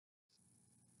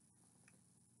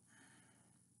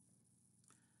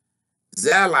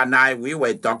Zell and I, we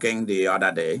were talking the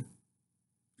other day.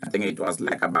 I think it was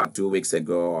like about 2 weeks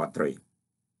ago or 3.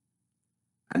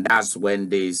 And that's when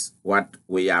this, what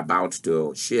we are about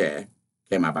to share,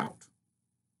 came about.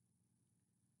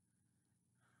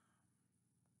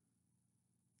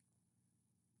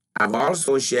 I've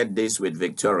also shared this with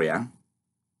Victoria.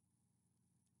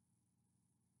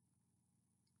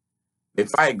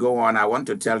 Before I go on, I want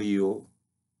to tell you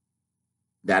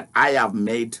that I have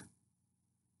made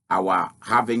our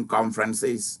having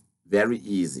conferences very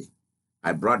easy.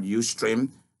 I brought Ustream.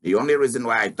 The only reason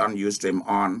why I turned Ustream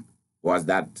on was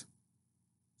that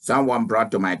someone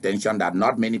brought to my attention that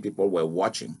not many people were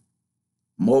watching.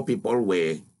 More people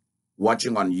were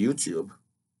watching on YouTube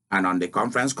and on the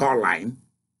conference call line,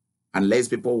 and less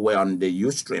people were on the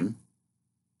Ustream,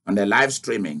 on the live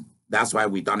streaming. That's why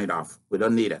we turn it off. We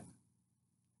don't need it.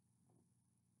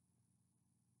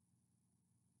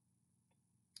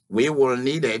 We will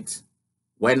need it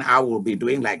when I will be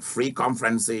doing like free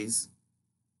conferences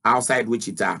outside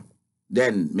Wichita.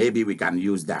 Then maybe we can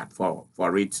use that for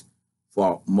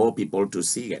more people to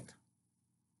see it.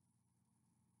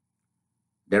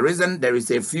 The reason there is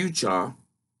a feature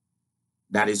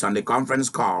that is on the conference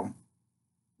call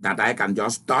that I can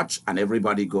just touch and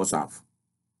everybody goes off.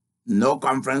 No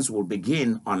conference will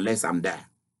begin unless I'm there.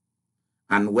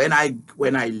 And when I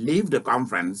leave the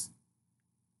conference,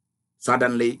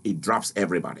 suddenly it drops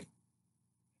everybody.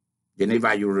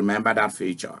 Geneva, you remember that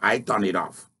feature? I turn it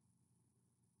off.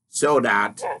 So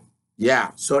that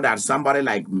somebody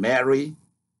like Mary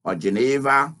or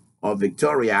Geneva or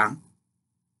Victoria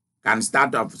can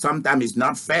start off. Sometimes it's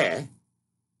not fair,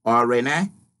 or Renee,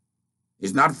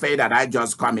 it's not fair that I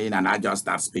just come in and I just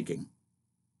start speaking.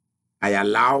 I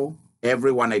allow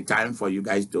everyone a time for you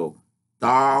guys to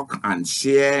talk and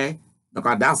share,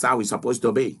 because that's how it's supposed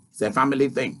to be. It's a family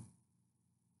thing.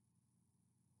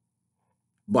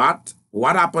 But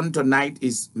what happened tonight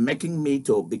is making me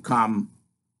to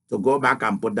go back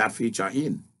and put that feature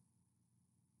in.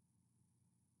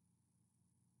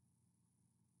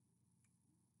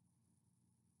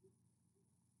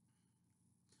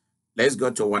 Let's go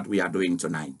to what we are doing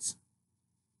tonight.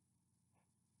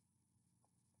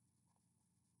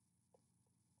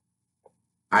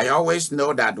 I always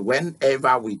know that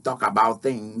whenever we talk about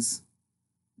things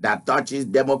that touches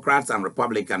Democrats and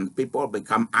Republicans, people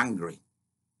become angry,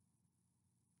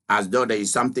 as though there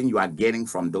is something you are gaining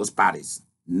from those parties.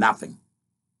 Nothing.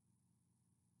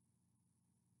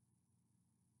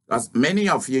 Because many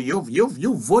of you,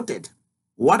 you've voted.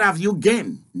 What have you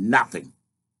gained? Nothing.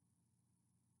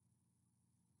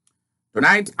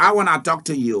 Tonight, I want to talk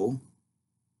to you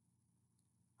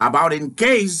about, in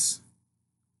case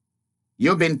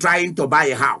you've been trying to buy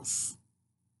a house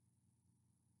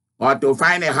or to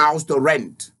find a house to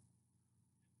rent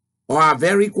or a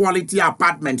very quality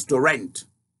apartment to rent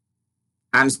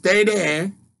and stay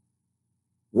there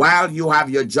while you have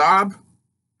your job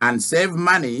and save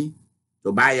money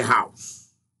to buy a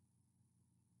house.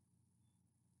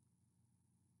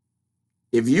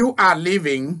 If you are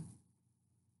living,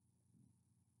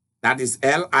 that is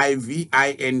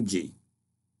L-I-V-I-N-G.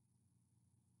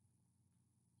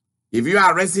 If you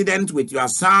are resident with your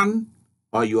son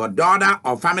or your daughter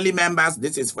or family members,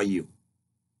 this is for you.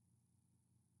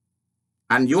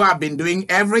 And you have been doing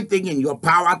everything in your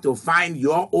power to find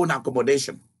your own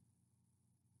accommodation,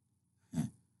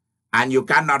 and you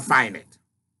cannot find it.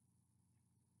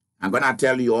 I'm going to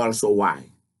tell you also why.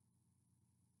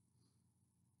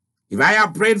 If I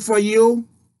have prayed for you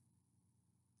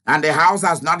and the house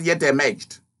has not yet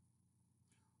emerged,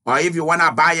 or if you want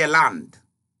to buy a land,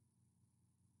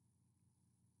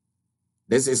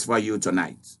 this is for you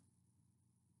tonight.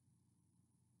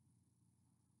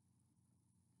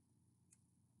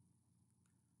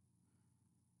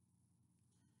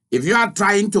 If you are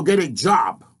trying to get a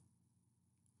job,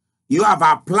 you have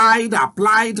applied,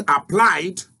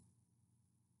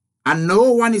 and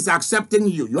no one is accepting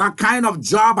you. Your kind of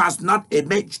job has not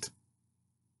emerged.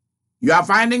 You are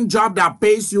finding a job that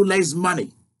pays you less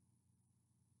money.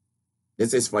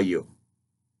 This is for you.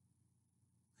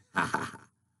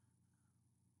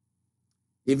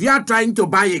 If you are trying to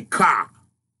buy a car,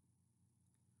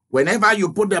 whenever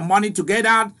you put the money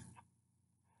together,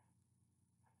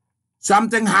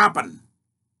 something happens.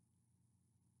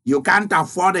 You can't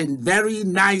afford a very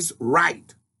nice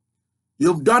ride.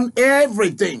 You've done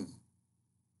everything.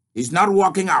 It's not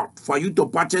working out for you to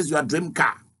purchase your dream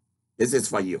car. This is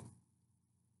for you.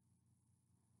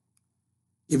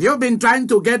 If you've been trying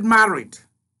to get married,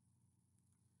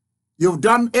 you've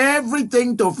done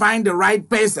everything to find the right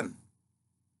person.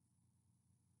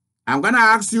 I'm going to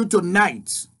ask you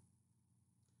tonight,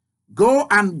 Go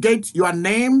and get your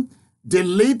name,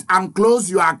 delete and close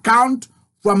your account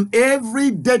from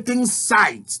every dating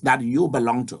site that you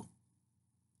belong to.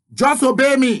 Just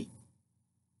obey me.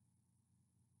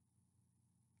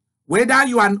 Whether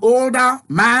you are an older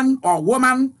man or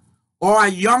woman or a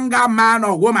younger man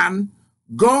or woman,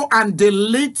 go and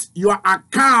delete your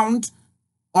account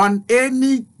on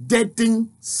any dating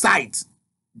site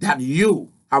that you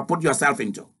have put yourself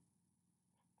into.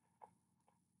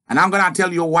 And I'm going to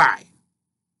tell you why.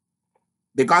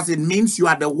 Because it means you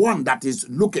are the one that is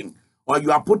looking, or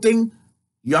you are putting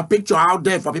your picture out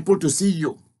there for people to see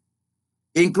you,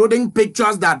 including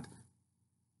pictures that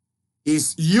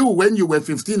is you when you were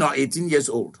 15 or 18 years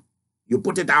old. You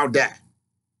put it out there.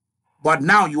 But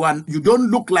now you don't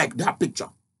look like that picture.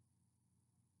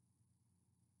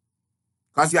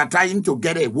 Because you are trying to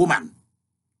get a woman,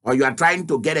 or you are trying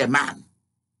to get a man.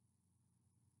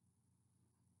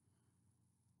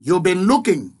 You've been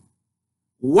looking.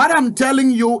 What I'm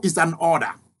telling you is an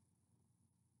order.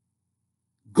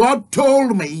 God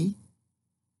told me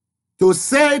to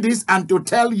say this and to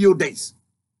tell you this.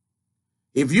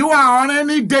 If you are on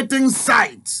any dating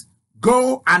site,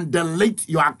 go and delete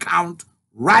your account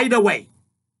right away.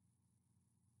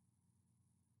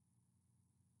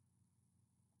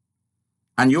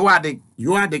 And you are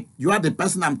the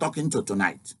person I'm talking to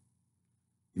tonight.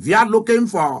 If you are looking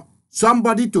for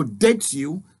somebody to date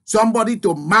you, somebody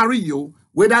to marry you,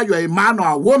 whether you're a man or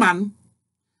a woman,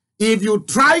 if you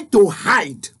try to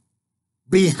hide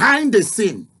behind the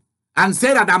scene and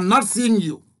say that I'm not seeing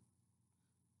you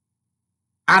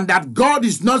and that God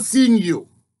is not seeing you,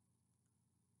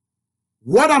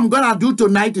 what I'm going to do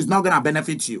tonight is not going to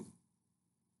benefit you.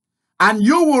 And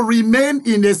you will remain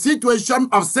in a situation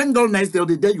of singleness till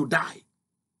the day you die.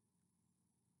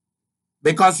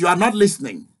 Because you are not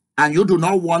listening and you do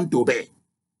not want to obey.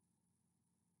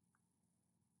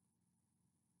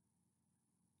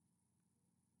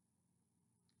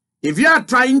 If you are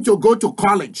trying to go to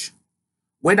college,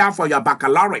 whether for your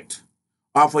baccalaureate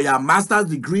or for your master's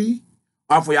degree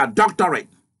or for your doctorate,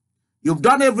 you've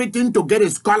done everything to get a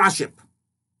scholarship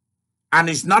and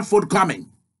it's not forthcoming,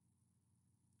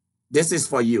 this is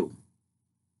for you.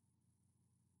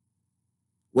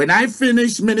 When I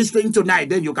finish ministering tonight,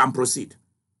 then you can proceed.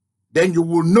 Then you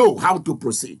will know how to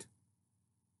proceed.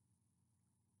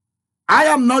 I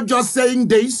am not just saying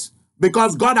this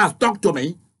because God has talked to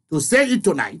me to say it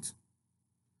tonight,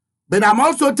 but I'm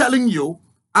also telling you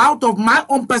out of my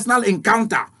own personal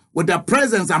encounter with the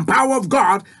presence and power of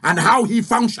God and how he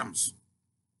functions.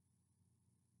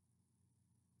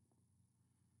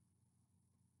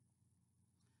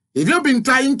 If you've been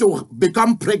trying to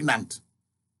become pregnant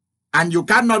and you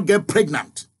cannot get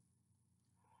pregnant,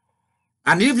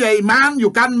 and if you're a man,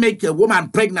 you can't make a woman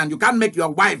pregnant, you can't make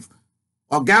your wife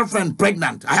or girlfriend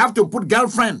pregnant. I have to put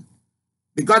girlfriend.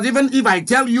 Because even if I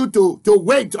tell you to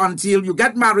wait until you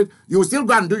get married, you still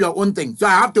go and do your own thing. So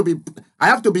I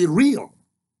have to be real.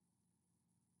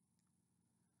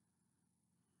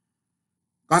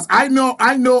 Because I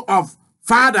know of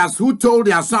fathers who told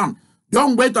their son,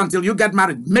 don't wait until you get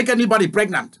married, make anybody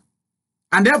pregnant.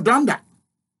 And they've done that.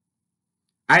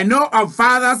 I know of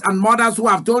fathers and mothers who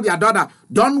have told their daughter,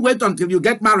 don't wait until you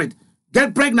get married,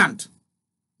 get pregnant.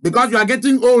 Because you are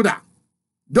getting older.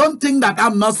 Don't think that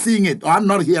I'm not seeing it or I'm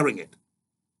not hearing it.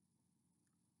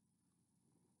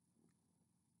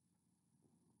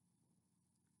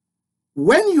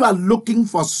 When you are looking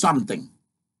for something,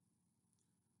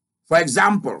 for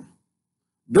example,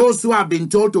 those who have been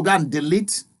told to go and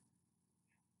delete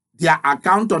their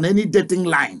account on any dating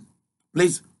line,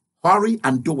 please hurry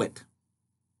and do it.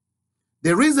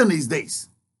 The reason is this.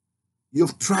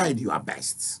 You've tried your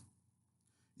best.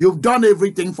 You've done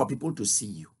everything for people to see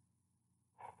you.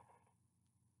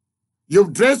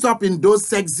 You've dressed up in those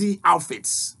sexy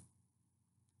outfits.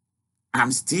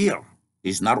 And still,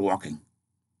 it's not working.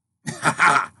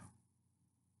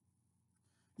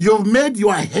 You've made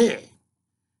your hair.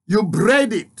 You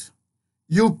braid it.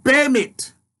 You perm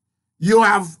it. You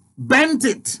have bent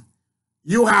it.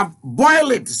 You have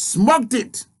boiled it, smoked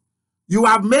it. You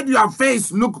have made your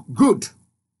face look good.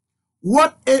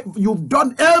 You've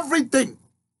done everything.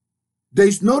 There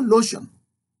is no lotion,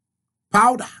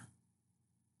 powder,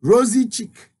 rosy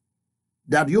cheek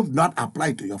that you've not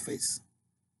applied to your face,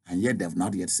 and yet they've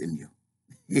not yet seen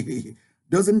you.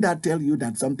 Doesn't that tell you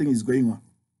that something is going on?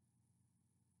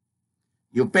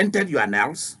 You painted your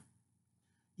nails.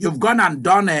 You've gone and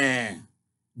done a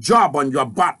job on your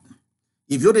butt.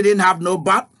 If you didn't have no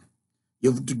butt,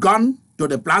 you've gone to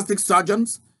the plastic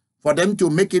surgeons for them to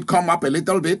make it come up a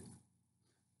little bit.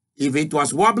 If it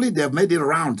was wobbly, they've made it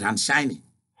round and shiny.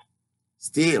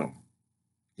 Still,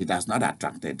 it has not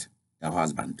attracted the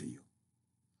husband to you.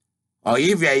 Or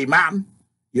if you're a man,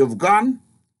 you've gone,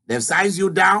 they've sized you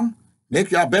down,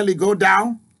 make your belly go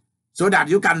down so that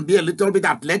you can be a little bit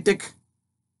athletic,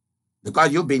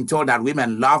 because you've been told that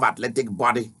women love athletic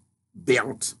body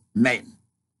built men.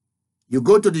 You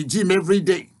go to the gym every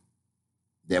day.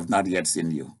 They've not yet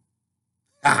seen you.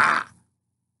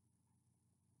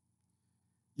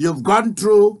 You've gone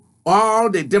through all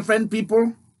the different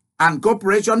people and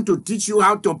corporation to teach you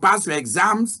how to pass your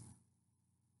exams.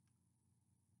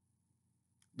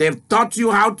 They've taught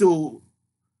you how to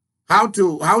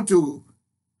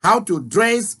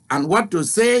dress and what to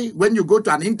say when you go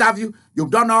to an interview.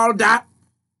 You've done all that.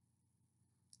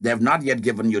 They've not yet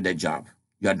given you the job,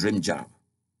 your dream job.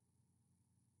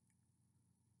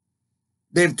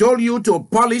 They've told you to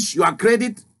polish your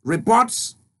credit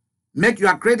reports, make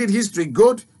your credit history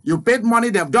good. You paid money.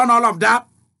 They've done all of that.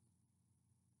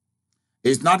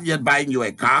 It's not yet buying you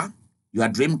a car, your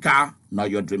dream car, nor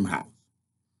your dream house.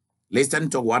 Listen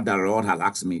to what the Lord has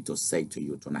asked me to say to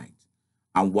you tonight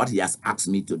and what he has asked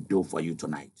me to do for you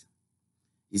tonight.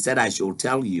 He said, I should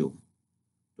tell you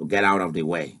to get out of the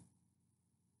way.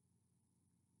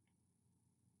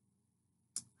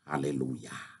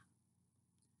 Hallelujah.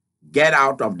 Get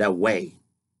out of the way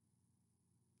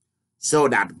so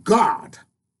that God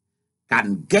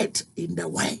can get in the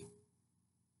way.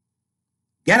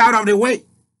 Get out of the way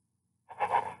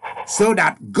so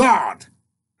that God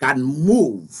can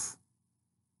move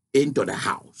into the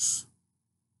house.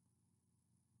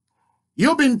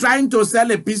 You've been trying to sell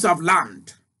a piece of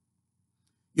land.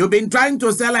 You've been trying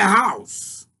to sell a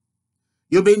house.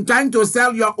 You've been trying to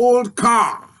sell your old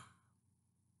car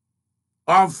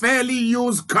or fairly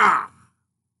used car.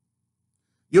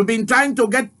 You've been trying to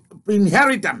get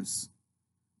inheritance.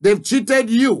 They've cheated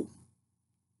you.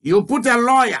 You put a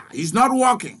lawyer. He's not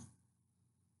working.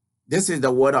 This is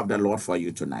the word of the Lord for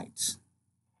you tonight.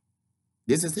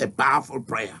 This is a powerful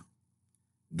prayer.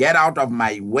 Get out of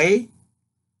my way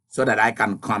so that I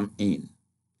can come in.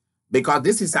 Because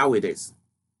this is how it is.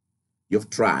 You've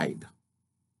tried.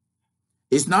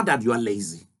 It's not that you are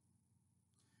lazy.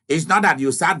 It's not that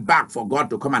you sat back for God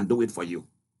to come and do it for you.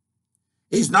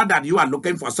 It's not that you are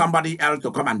looking for somebody else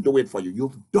to come and do it for you.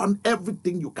 You've done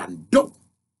everything you can do.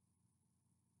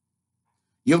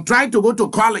 You've tried to go to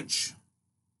college.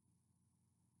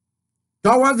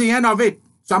 Towards the end of it,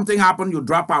 something happened, you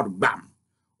drop out, bam.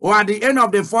 Or at the end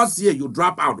of the first year, you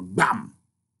drop out, bam.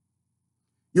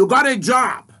 You got a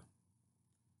job.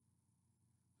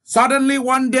 Suddenly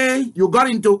one day, you got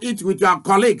into it with your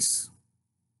colleagues.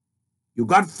 You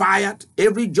got fired.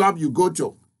 Every job you go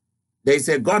to, there's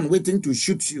a gun waiting to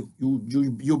shoot you.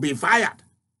 You'll be fired.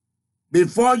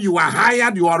 Before you are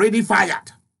hired, you are already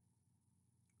fired.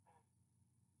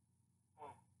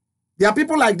 There are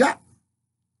people like that.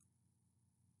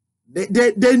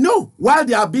 They know while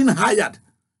they are being hired.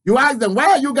 You ask them,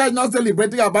 why are you guys not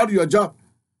celebrating about your job?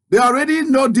 They already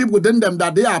know deep within them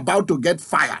that they are about to get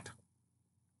fired.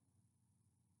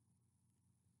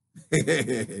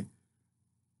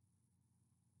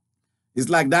 It's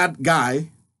like that guy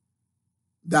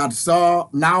that saw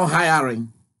now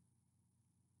hiring.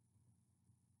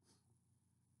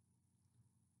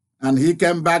 And he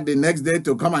came back the next day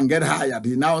to come and get hired.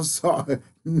 He now saw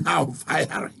now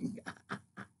firing.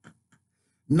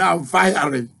 Now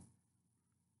firing.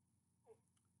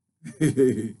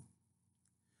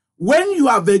 When you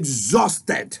have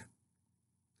exhausted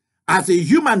as a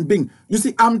human being, you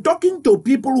see, I'm talking to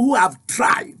people who have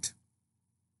tried.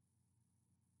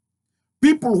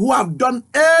 People who have done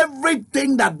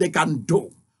everything that they can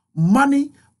do.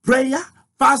 Money, prayer,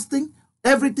 fasting,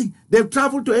 everything. They've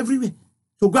traveled to everywhere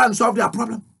to go and solve their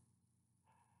problem.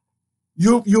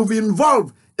 You've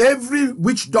involved every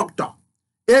witch doctor,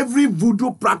 every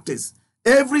voodoo practice,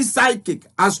 every psychic,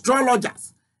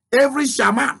 astrologers, every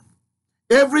shaman,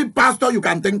 every pastor you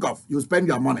can think of. You spend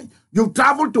your money. You've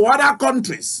traveled to other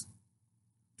countries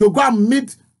to go and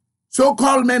meet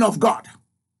so-called men of God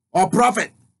or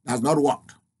prophet. Has not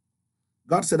worked.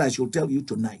 God said, I should tell you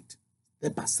tonight,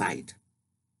 step aside.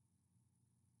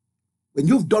 When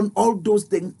you've done all those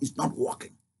things, it's not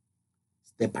working.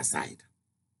 Step aside.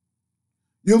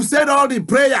 You've said all the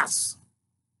prayers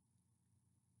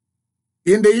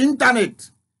in the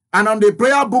internet and on the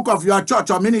prayer book of your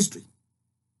church or ministry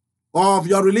or of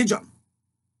your religion.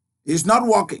 It's not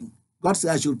working. God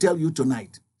said, I should tell you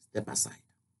tonight, step aside.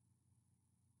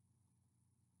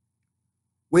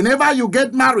 Whenever you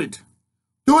get married,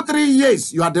 2-3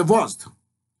 years, you are divorced.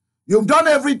 You've done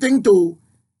everything to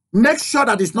make sure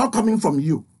that it's not coming from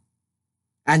you.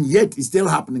 And yet, it's still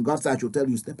happening. God said, I should tell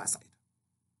you, step aside.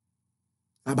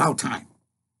 About time.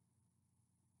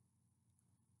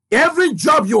 Every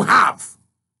job you have,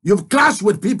 you've clashed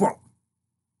with people.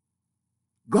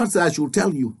 God said, I should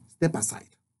tell you, step aside.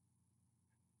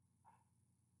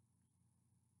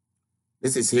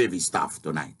 This is heavy stuff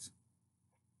tonight.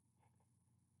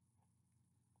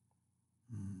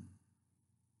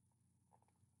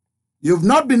 You've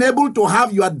not been able to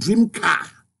have your dream car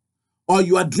or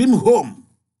your dream home.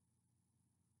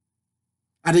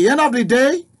 At the end of the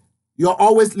day, you're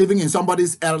always living in somebody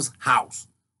else's house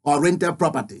or rented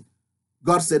property.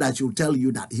 God said, I should tell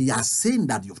you that He has seen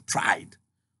that you've tried.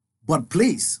 But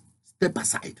please, step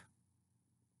aside.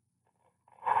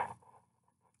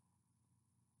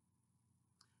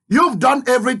 You've done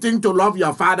everything to love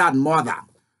your father and mother.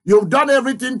 You've done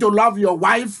everything to love your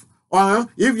wife. Or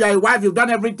if you're a wife, you've done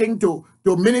everything to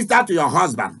minister to your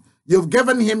husband. You've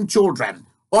given him children.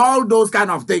 All those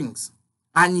kind of things.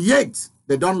 And yet,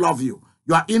 they don't love you.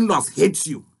 Your in-laws hate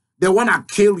you. They want to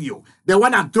kill you. They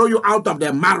want to throw you out of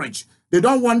their marriage. They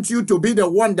don't want you to be the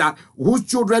one whose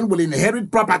children will inherit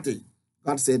property.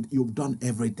 God said, you've done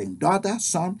everything. Daughter,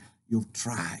 son, you've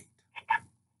tried.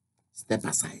 Step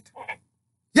aside.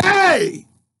 Yay!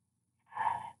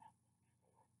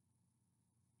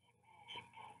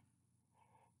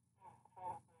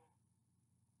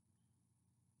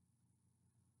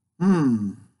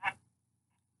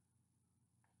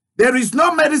 There is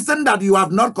no medicine that you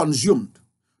have not consumed.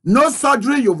 No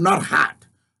surgery you've not had.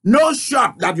 No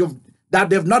shot that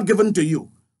they've not given to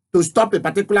you to stop a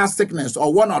particular sickness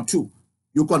or one or two.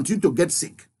 You continue to get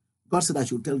sick. God said I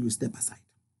should tell you, step aside.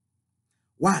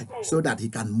 Why? So that He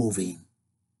can move in.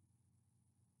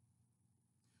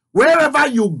 Wherever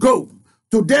you go,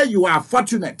 today you are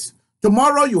fortunate.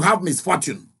 Tomorrow you have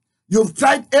misfortune. You've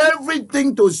tried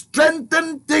everything to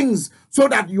strengthen things so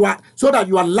that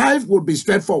your life will be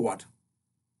straightforward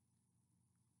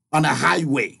on a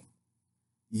highway.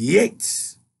 Yet,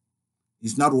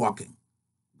 it's not working.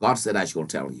 God said, I shall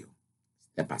tell you,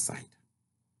 step aside.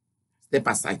 Step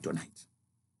aside tonight.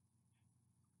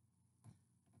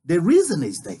 The reason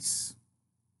is this.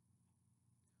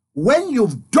 When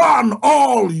you've done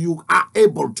all you are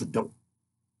able to do,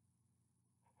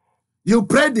 you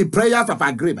pray the prayers of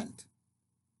agreement.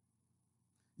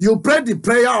 You pray the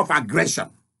prayer of aggression.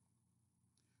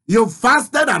 You've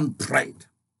fasted and prayed.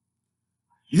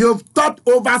 You've thought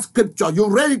over scripture. You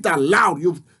read it aloud.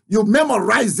 You've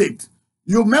memorized it.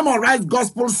 You memorize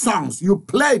gospel songs. You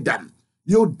play them.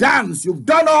 You dance. You've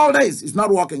done all this. It's not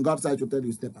working. God said to tell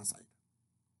you, step aside.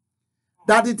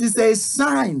 That it is a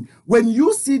sign when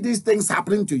you see these things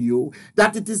happening to you,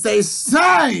 that it is a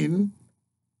sign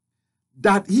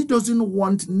that He doesn't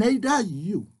want neither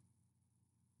you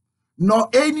nor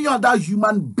any other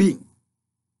human being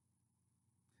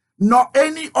nor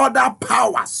any other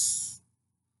powers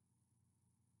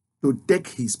to take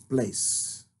His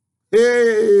place.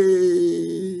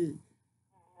 Hey!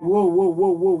 Whoa, whoa,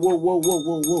 whoa, whoa, whoa, whoa, whoa,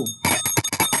 whoa, whoa.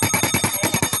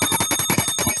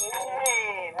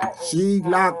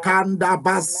 Shila kanda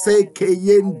baseke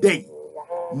yende.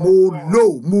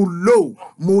 Mulo, mulo,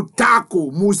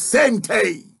 mutako,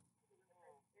 musente.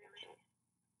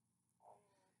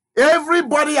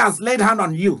 Everybody has laid hand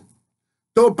on you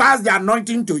to pass the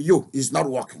anointing to you. It's not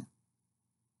working.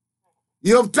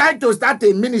 You've tried to start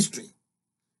a ministry,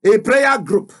 a prayer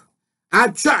group, a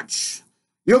church.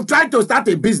 You've tried to start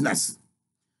a business.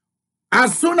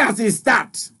 As soon as it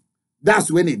starts, that's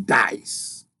when it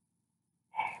dies.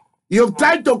 You've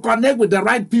tried to connect with the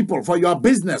right people for your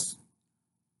business,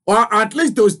 or at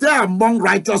least to stay among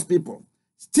righteous people.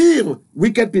 Still,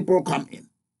 wicked people come in.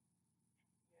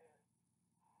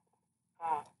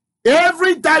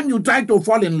 Every time you try to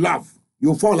fall in love,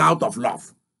 you fall out of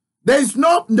love. There is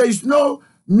no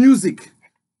music.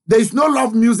 There is no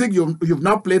love music you've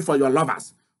not played for your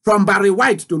lovers. From Barry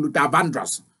White to Luther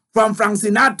Vandross. From Frank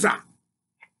Sinatra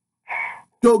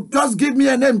to, just give me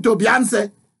a name, to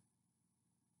Beyonce.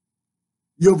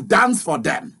 You've danced for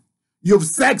them. You've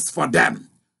sexed for them.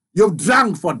 You've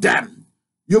drunk for them.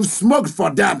 You've smoked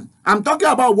for them. I'm talking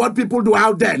about what people do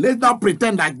out there. Let's not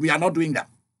pretend like we are not doing that.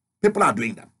 People are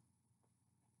doing them.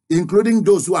 Including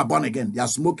those who are born again. They are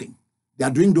smoking. They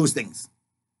are doing those things.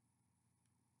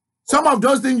 Some of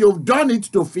those things, you've done it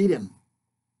to feed them.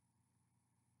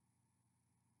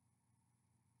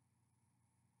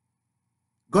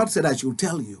 God said, I should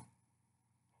tell you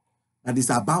that it's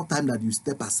about time that you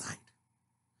step aside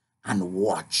and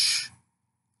watch.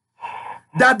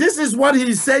 That this is what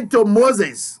He said to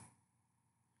Moses.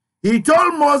 He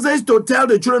told Moses to tell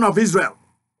the children of Israel,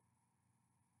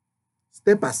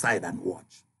 step aside and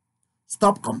watch.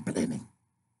 Stop complaining.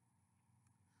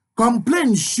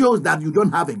 Complaint shows that you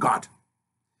don't have a God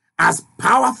as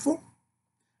powerful,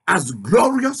 as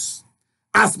glorious,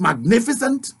 as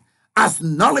magnificent, as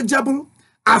knowledgeable,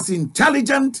 as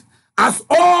intelligent, as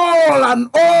all and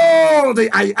all the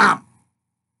I am.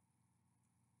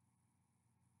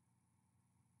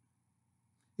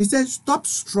 He says, stop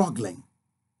struggling.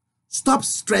 Stop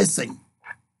stressing.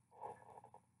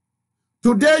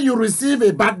 Today you receive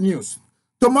a bad news.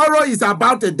 Tomorrow is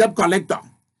about a debt collector.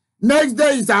 Next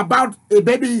day is about a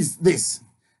baby is this.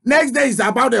 Next day is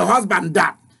about a husband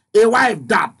that, a wife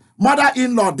that,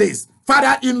 mother-in-law this,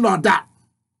 father-in-law that.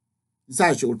 He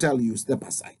said, I should tell you, step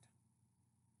aside.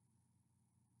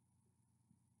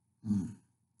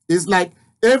 It's like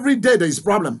every day there is a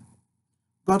problem.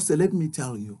 God said, let me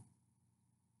tell you.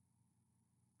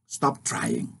 Stop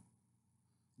trying.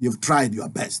 You've tried your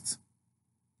best.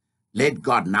 Let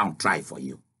God now try for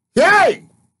you. Hey!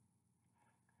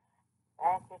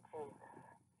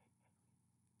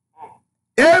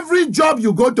 Every job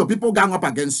you go to, people gang up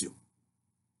against you.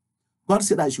 God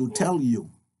said, I should tell you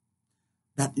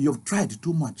that you've tried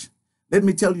too much. Let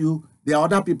me tell you, there are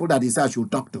other people that he said I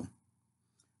should talk to.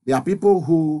 There are people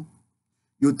who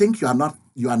you think you are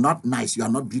not nice, you are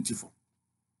not beautiful.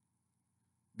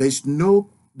 There's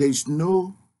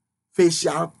no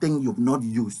facial thing you've not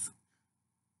used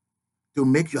to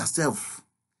make yourself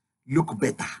look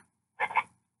better.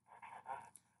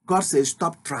 God says,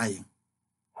 stop trying.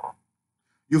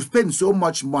 You've spent so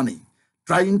much money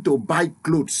trying to buy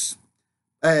clothes,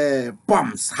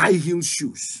 pumps, high heel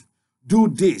shoes, do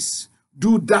this,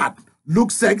 do that,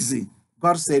 look sexy.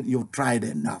 God said, you've tried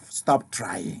enough. Stop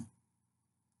trying.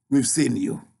 We've seen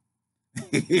you.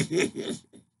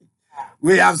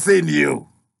 We have seen you.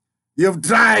 You've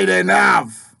tried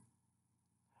enough.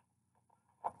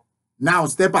 Now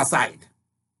step aside.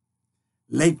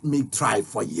 Let me try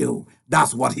for you.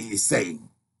 That's what he is saying.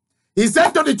 He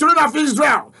said to the children of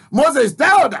Israel, Moses,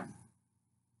 tell them,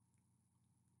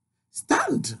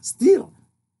 stand still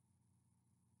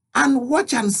and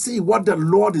watch and see what the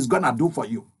Lord is going to do for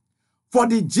you. For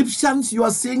the Egyptians you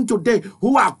are seeing today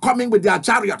who are coming with their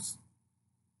chariots,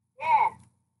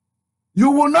 you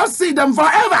will not see them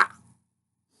forever. I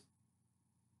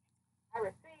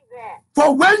receive that.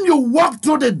 For when you walk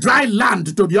through the dry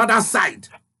land to the other side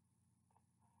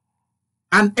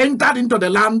and entered into the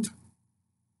land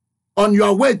on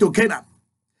your way to Canaan,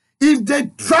 if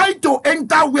they try to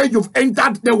enter where you've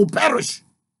entered, they will perish.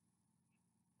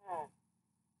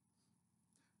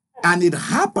 And it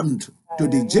happened to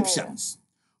the Egyptians.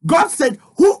 God said,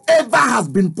 whoever has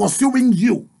been pursuing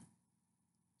you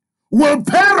will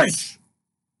perish.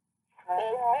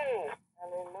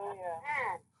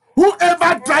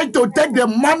 Whoever tried to take the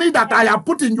money that I have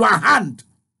put in your hand,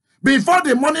 before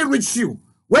the money reaches you,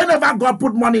 whenever God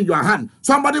put money in your hand,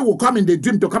 somebody will come in the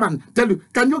dream to come and tell you,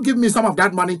 can you give me some of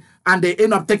that money? And they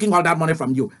end up taking all that money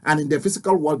from you. And in the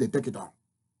physical world, they take it all.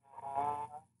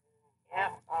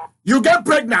 You get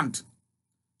pregnant.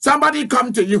 Somebody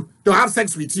come to you to have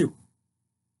sex with you.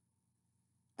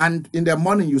 And in the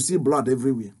morning, you see blood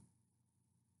everywhere.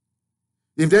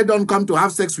 If they don't come to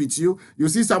have sex with you, you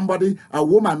see somebody, a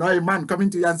woman or a man coming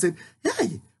to you and say,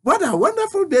 hey, what a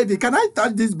wonderful baby. Can I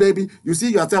touch this baby? You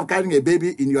see yourself carrying a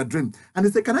baby in your dream. And they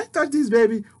say, can I touch this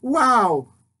baby? Wow.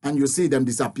 And you see them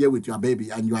disappear with your baby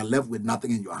and you are left with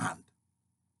nothing in your hand.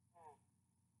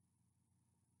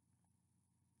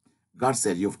 God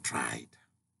said, you've tried.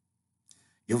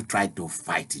 You've tried to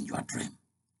fight in your dream.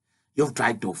 You've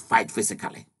tried to fight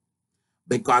physically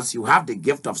because you have the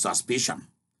gift of suspicion,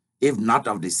 if not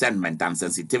of discernment and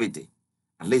sensitivity.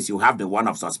 At least you have the one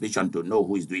of suspicion to know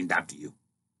who is doing that to you.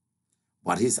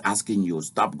 But he's asking you,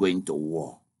 stop going to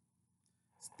war.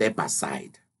 Step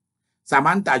aside.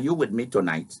 Samantha, are you with me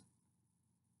tonight?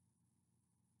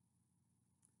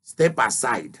 Step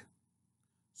aside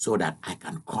so that I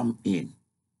can come in.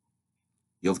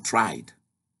 You've tried.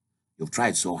 You've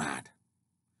tried so hard.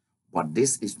 But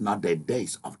this is not the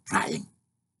days of trying.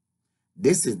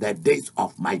 This is the days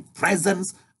of my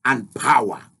presence and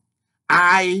power.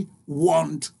 I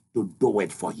want to do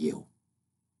it for you.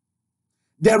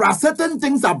 There are certain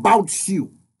things about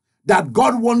you that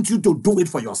God wants you to do it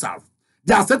for yourself.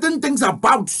 There are certain things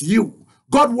about you.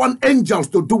 God wants angels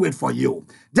to do it for you.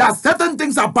 There are certain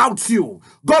things about you.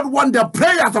 God wants the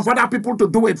prayers of other people to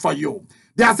do it for you.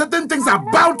 There are certain things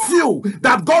about you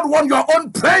that God wants your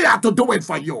own prayer to do it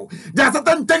for you. There are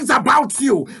certain things about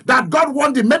you that God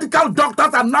wants the medical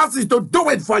doctors and nurses to do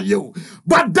it for you.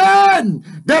 But then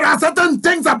there are certain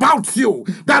things about you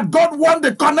that God wants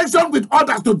the connection with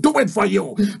others to do it for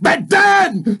you. But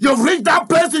then you've reached that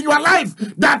place in your life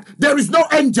that there is no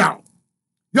angel.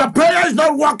 Your prayer is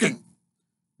not working.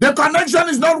 The connection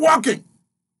is not working.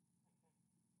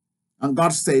 And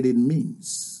God said it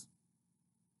means,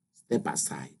 step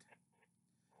aside.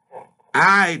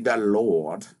 I, the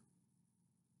Lord,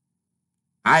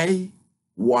 I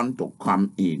want to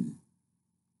come in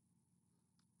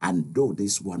and do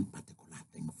this one particular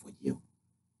thing for you.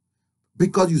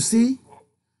 Because you see,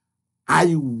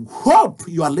 I hope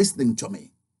you are listening to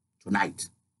me tonight.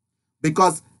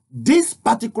 Because this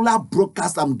particular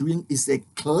broadcast I'm doing is a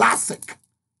classic.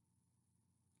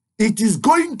 It is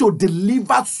going to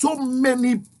deliver so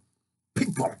many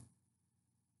people,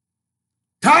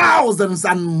 thousands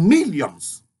and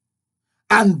millions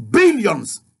and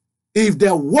billions. If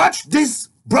they watch this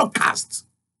broadcast,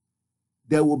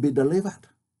 they will be delivered.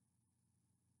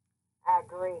 I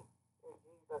agree. In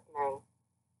Jesus' name.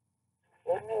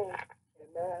 Amen.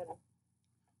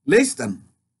 Listen.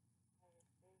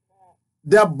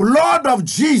 The blood of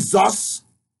Jesus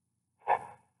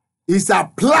is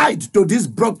applied to this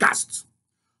broadcast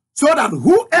so that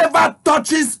whoever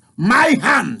touches my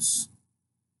hands,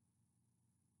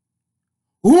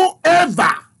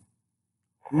 whoever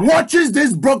watches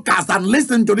this broadcast and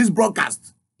listens to this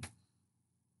broadcast,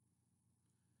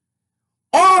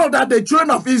 all that the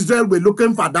children of Israel were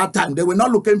looking for that time, they were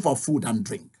not looking for food and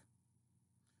drink.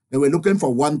 They were looking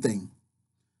for one thing,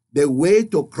 the way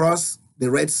to cross the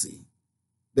Red Sea,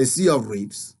 the Sea of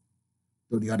Reeds,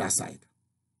 to the other side.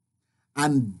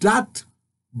 And that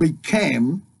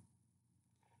became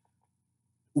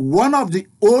one of the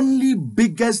only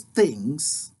biggest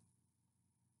things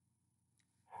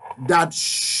that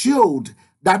showed,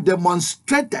 that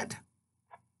demonstrated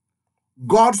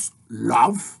God's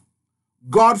love,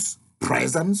 God's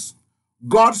presence,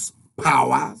 God's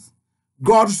power,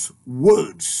 God's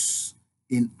words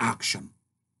in action.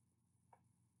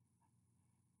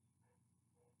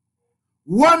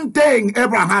 One thing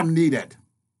Abraham needed.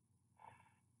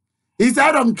 He said,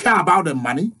 I don't care about the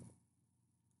money.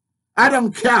 I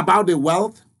don't care about the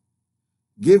wealth.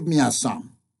 Give me a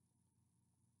son.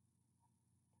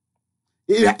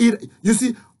 You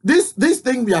see, this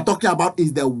thing we are talking about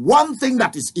is the one thing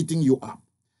that is eating you up.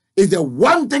 It's the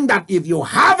one thing that if you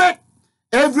have it,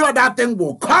 every other thing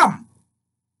will come.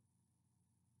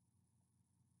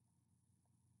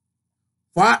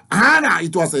 For Hannah,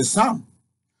 it was a son.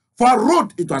 For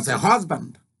Ruth, it was a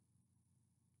husband.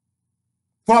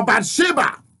 For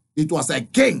Bathsheba, it was a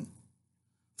king.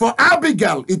 For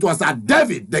Abigail, it was a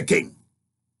David, the king.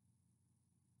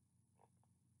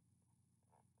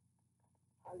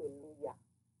 Hallelujah.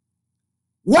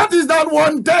 What is that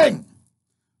one thing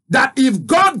that if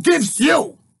God gives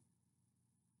you,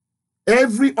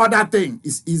 every other thing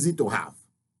is easy to have?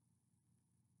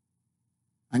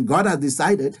 And God has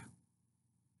decided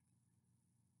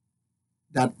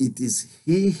that it is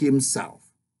He Himself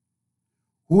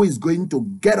who is going to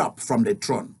get up from the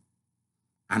throne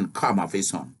and come of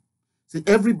His own. See,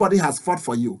 everybody has fought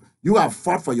for you. You have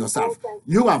fought for yourself.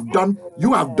 You have done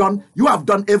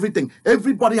everything.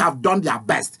 Everybody have done their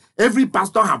best. Every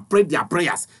pastor have prayed their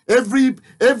prayers. Every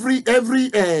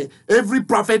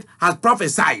prophet has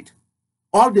prophesied.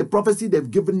 All the prophecy they've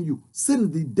given you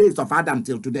since the days of Adam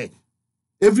till today.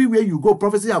 Everywhere you go,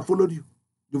 prophecy have followed you.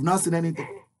 You've not seen anything.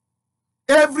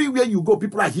 Everywhere you go,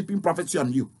 people are heaping prophecy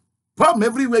on you. From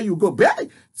everywhere you go,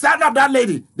 stand up that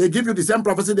lady. They give you the same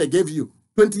prophecy they gave you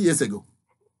 20 years ago.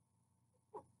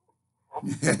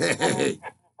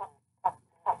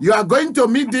 You are going to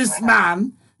meet this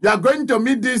man. You are going to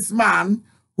meet this man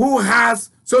who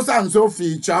has so and so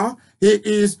feature. He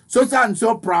is so and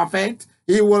so prophet.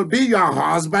 He will be your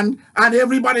husband, and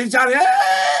everybody shout,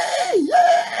 hey,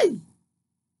 hey.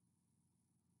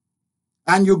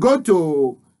 And you go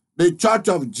to the Church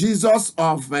of Jesus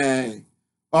of the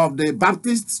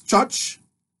Baptist Church,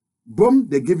 boom,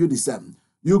 they give you the same.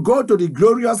 You go to the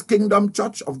Glorious Kingdom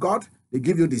Church of God, they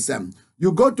give you the same.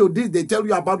 You go to this, they tell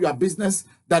you about your business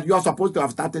that you are supposed to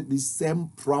have started. The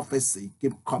same prophecy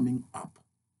keep coming up.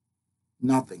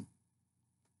 Nothing.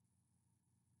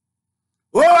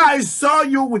 Oh, I saw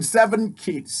you with 7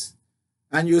 kids.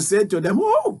 And you say to them,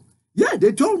 oh, yeah,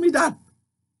 they told me that.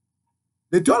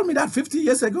 They told me that 50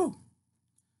 years ago.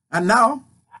 And now,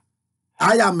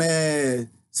 I am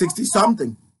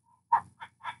 60-something,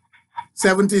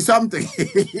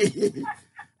 70-something.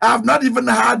 I've not even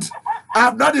had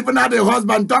a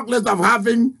husband, talk less of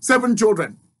having 7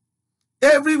 children.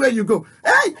 Everywhere you go,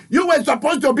 hey, you were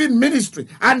supposed to be in ministry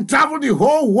and travel the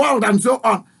whole world and so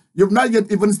on. You've not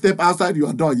yet even stepped outside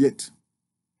your door yet.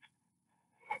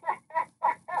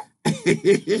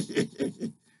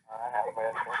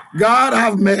 God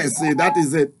have mercy. That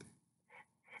is it.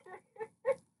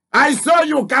 I saw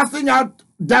you casting out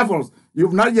devils.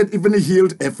 You've not yet even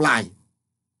healed a fly.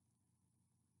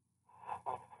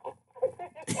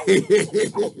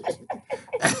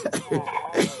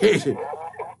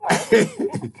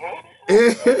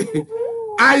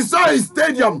 I saw a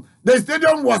stadium. The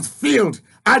stadium was filled,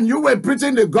 and you were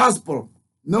preaching the gospel.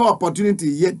 No opportunity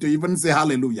yet to even say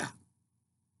hallelujah.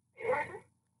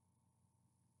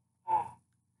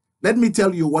 Let me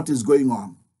tell you what is going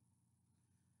on.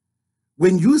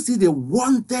 When you see the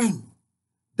one thing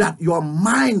that your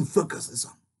mind focuses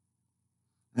on,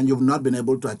 and you've not been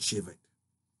able to achieve it,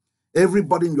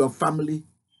 everybody in your family,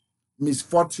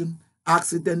 misfortune,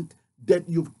 accident, that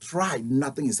you've tried,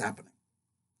 nothing is happening.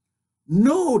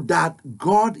 Know that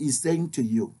God is saying to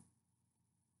you,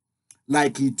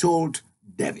 like he told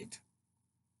David,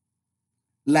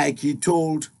 like he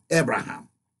told Abraham,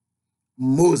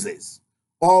 Moses,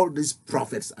 all these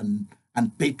prophets and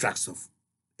patriarchs of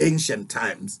ancient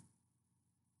times,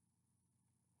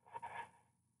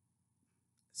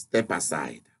 step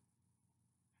aside.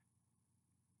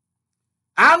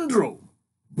 Andrew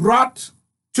brought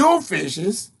 2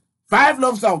 fishes, 5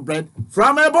 loaves of bread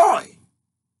from a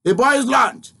boy's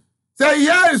lunch. Say,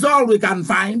 here is all we can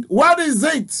find. What is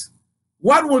it?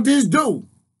 What will this do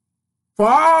for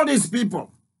all these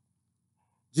people?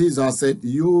 Jesus said,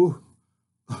 you,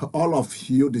 all of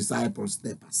you disciples,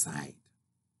 step aside.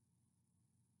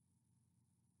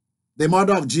 The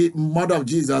mother of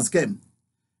Jesus came.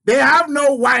 They have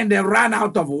no wine. They ran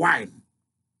out of wine.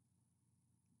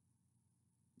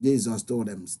 Jesus told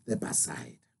them, step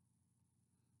aside.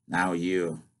 Now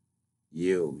you,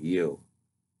 go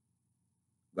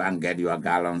and get your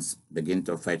gallons, begin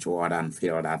to fetch water and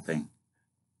fill that thing.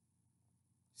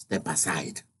 Step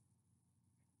aside.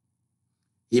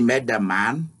 He met the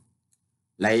man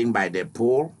laying by the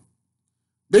pool.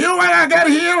 Do you want to get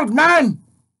healed, man?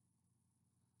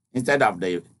 Instead of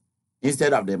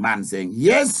the man saying,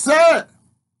 yes, sir.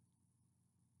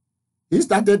 He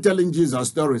started telling Jesus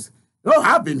stories. Oh,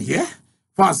 I've been here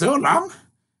for so long.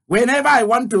 Whenever I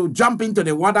want to jump into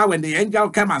the water, when the angel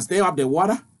came and stir up the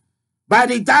water, by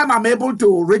the time I'm able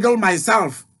to wriggle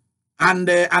myself and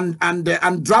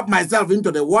drop myself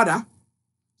into the water,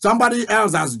 somebody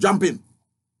else has jumped in.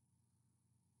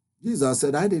 Jesus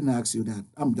said, I didn't ask you that.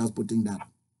 I'm just putting that.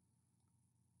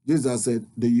 Jesus said,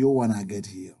 do you want to get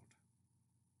healed?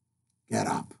 Get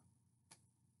up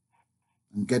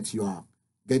and get your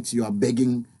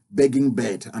begging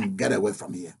bed and get away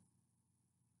from here.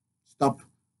 Stop.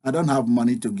 I don't have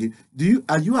money to give.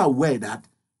 Are you aware that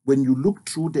when you look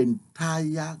through the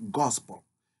entire gospel,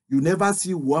 you never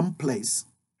see one place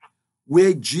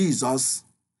where Jesus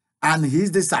and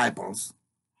his disciples,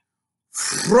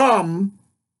 from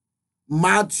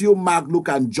Matthew, Mark, Luke,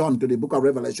 and John to the book of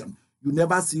Revelation, you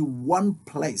never see one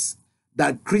place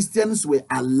that Christians were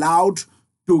allowed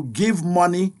to give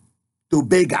money to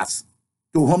beggars,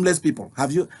 to homeless people.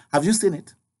 Have you seen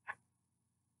it?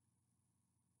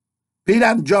 Peter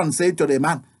and John said to the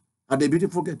man at the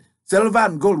beautiful gate, silver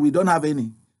and gold, we don't have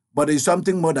any, but there's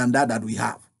something more than that we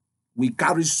have. We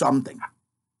carry something.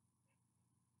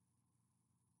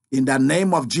 In the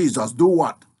name of Jesus, do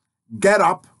what? Get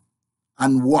up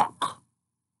and walk.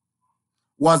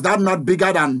 Was that not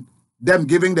bigger than them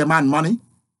giving the man money?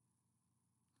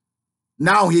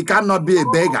 Now he cannot be a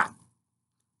beggar.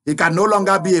 He can no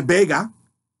longer be a beggar.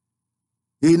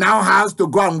 He now has to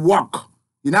go and work.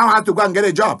 He now has to go and get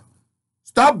a job.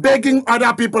 Stop begging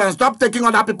other people and stop taking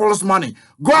other people's money.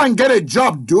 Go and get a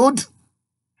job, dude.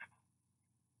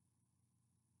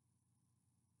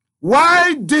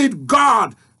 Why did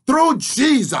God, through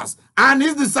Jesus and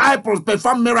his disciples,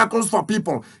 perform miracles for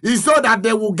people? It's so that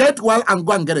they will get well and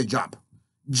go and get a job.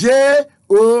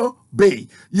 J-O-B.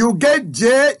 You get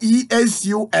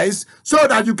J-E-S-U-S so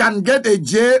that you can get a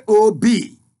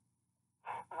J-O-B.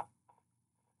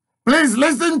 Please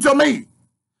listen to me.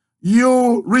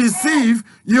 You receive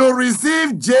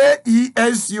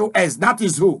J-E-S-U-S. That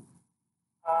is who?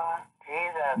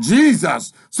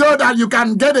 Jesus. So that you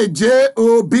can get a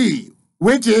J-O-B,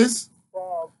 which is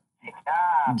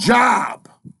job.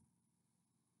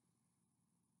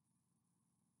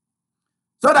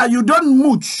 So that you don't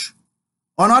mooch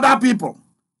on other people.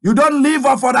 You don't live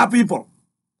off other people.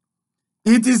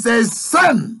 It is a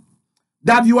sin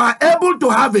that you are able to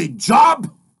have a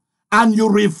job and you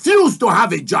refuse to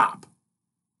have a job.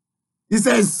 It's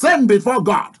a sin before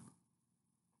God.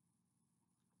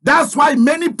 That's why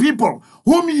many people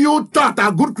whom you thought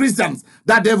are good Christians,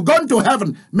 that they've gone to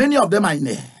heaven, many of them are in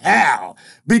hell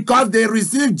because they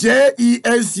receive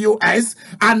J-E-S-U-S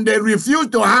and they refuse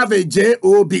to have a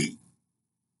J-O-B.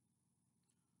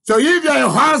 So if you're a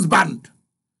husband,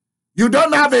 you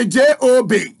don't have a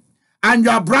J-O-B, and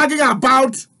you're bragging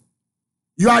about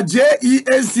your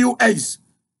J-E-S-U-S,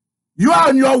 You are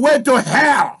on your way to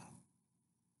hell.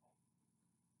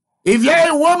 If you're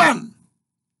a woman,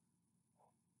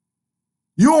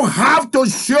 you have to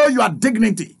show your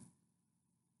dignity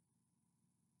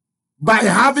by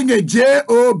having a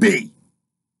job.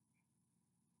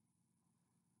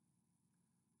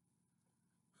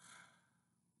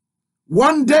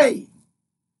 One day,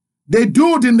 the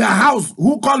dude in the house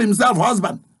who call himself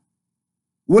husband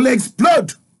will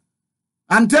explode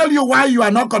and tell you why you are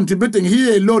not contributing.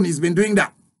 He alone has been doing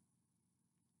that.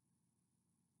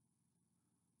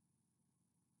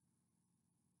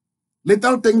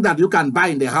 Little thing that you can buy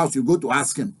in the house, you go to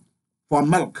ask him for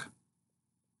milk,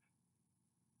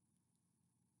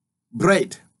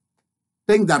 bread,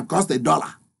 things that cost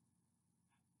 $1.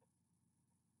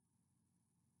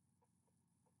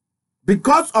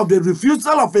 Because of the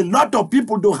refusal of a lot of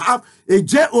people to have a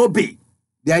job,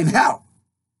 they are in hell.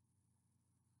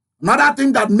 Another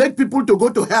thing that makes people to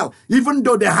go to hell, even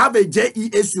though they have a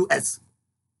Jesus,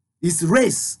 is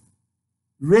race,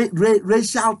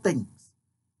 racial things.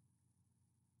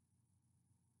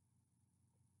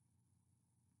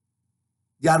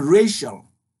 They are racial.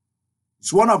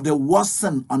 It's one of the worst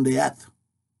sin on the earth.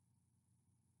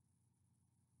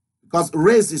 Because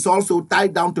race is also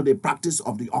tied down to the practice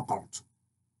of the occult.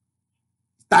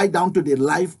 It's tied down to the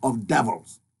life of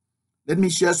devils. Let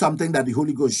me share something that the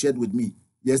Holy Ghost shared with me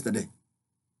yesterday.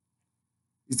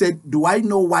 He said, do I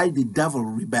know why the devil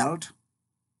rebelled?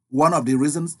 One of the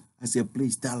reasons, I said,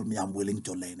 please tell me, I'm willing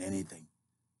to learn anything.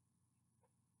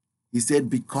 He said,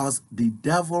 because the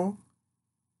devil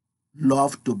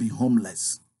loved to be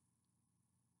homeless.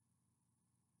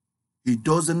 He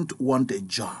doesn't want a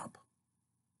job.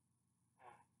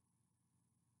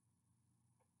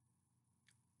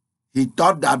 He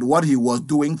thought that what he was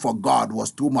doing for God was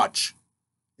too much.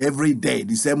 Every day,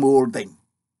 the same old thing.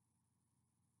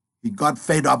 He got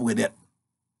fed up with it.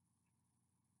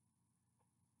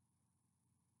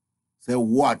 So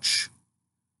watch.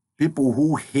 People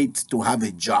who hate to have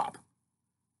a job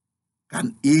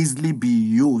can easily be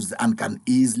used and can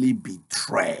easily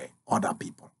betray other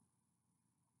people.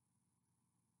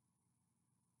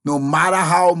 No matter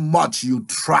how much you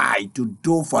try to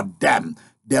do for them,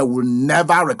 they will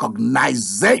never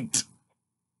recognize it.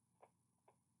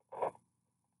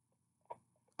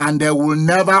 And they will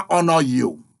never honor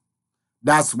you.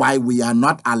 That's why we are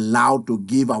not allowed to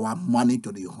give our money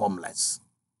to the homeless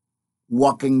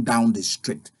walking down the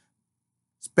street,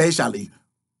 especially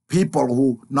people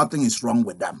who nothing is wrong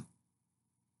with them.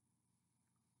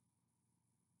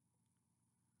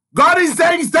 God is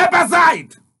saying, step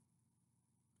aside.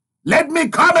 Let me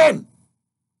come in.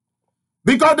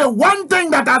 Because the one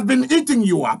thing that has been eating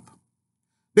you up,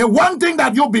 the one thing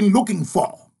that you've been looking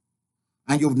for,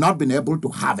 and you've not been able to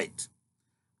have it,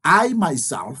 I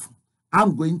myself,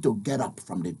 I'm going to get up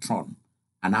from the throne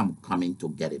and I'm coming to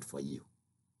get it for you.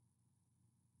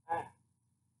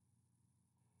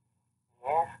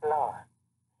 Yes, Lord.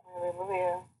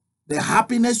 Hallelujah. The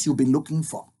happiness you've been looking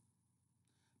for,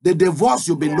 the divorce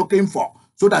you've been looking for,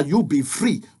 so that you'll be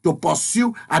free to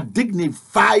pursue a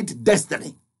dignified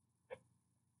destiny,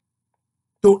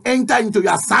 to enter into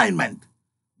your assignment.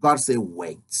 God said,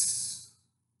 wait.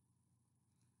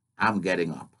 I'm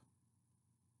getting up.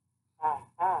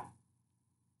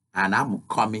 And I'm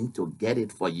coming to get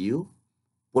it for you.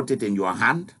 Put it in your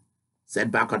hand. Sit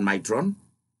back on my throne.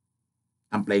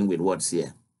 I'm playing with words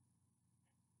here.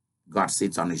 God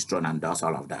sits on his throne and does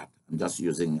all of that. I'm just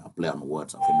using a play on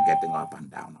words of him getting up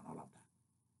and down and all of that.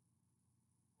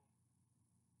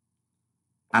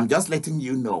 I'm just letting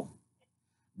you know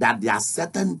that there are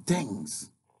certain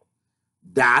things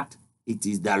that it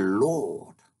is the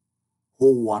Lord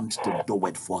who wants to do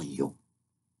it for you.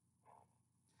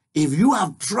 If you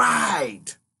have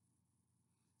tried,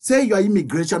 say your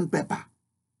immigration paper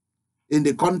in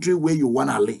the country where you want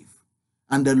to live,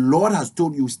 and the Lord has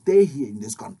told you, stay here in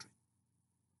this country.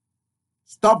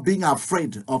 Stop being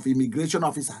afraid of immigration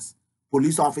officers,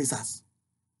 police officers.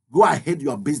 Go ahead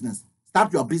your business.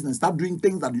 Start your business. Start doing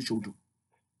things that you should do.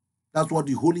 That's what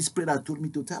the Holy Spirit has told me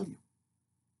to tell you.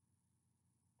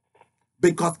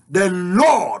 Because the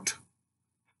Lord,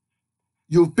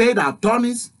 you paid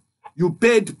attorneys, you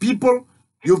paid people,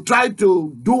 you've tried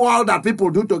to do all that people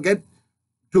do to get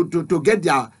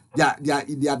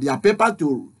their paper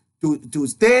to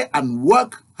stay and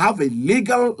work, have a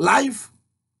legal life.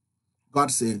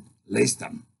 God said,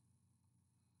 listen,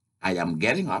 I am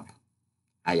getting up,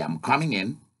 I am coming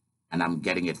in, and I'm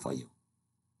getting it for you.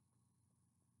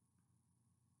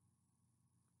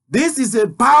 This is a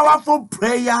powerful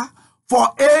prayer for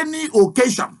any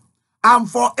occasion and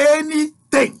for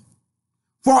anything,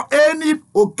 for any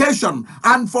occasion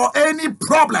and for any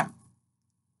problem.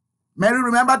 Mary,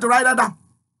 remember to write that down.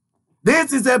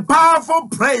 This is a powerful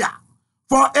prayer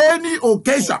for any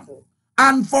occasion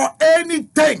and for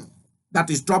anything that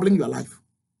is troubling your life.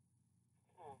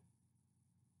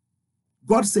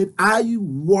 God said, I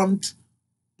want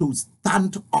to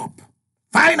stand up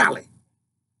finally,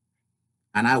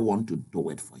 and I want to do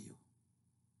it for you.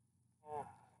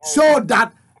 So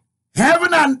that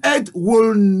heaven and earth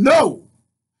will know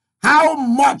how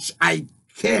much I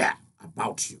care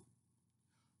about you.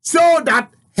 So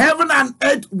that heaven and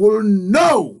earth will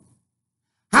know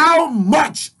how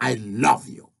much I love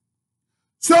you.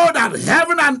 So that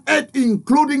heaven and earth,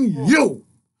 including you,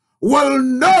 will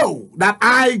know that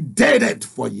I did it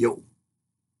for you.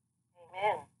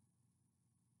 Amen.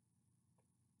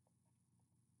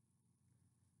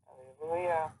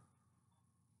 Hallelujah.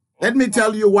 Let me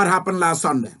tell you what happened last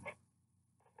Sunday.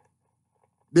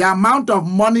 The amount of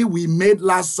money we made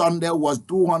last Sunday was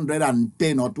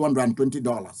 $210 or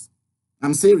 $220.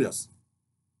 I'm serious.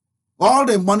 All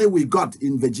the money we got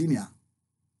in Virginia,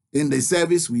 in the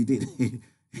service we did, in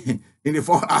the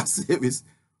 4-hour service,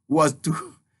 was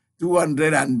 $210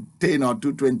 or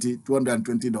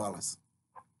 $220.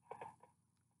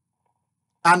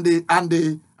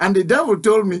 And the devil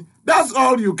told me, that's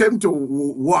all you came to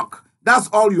work. That's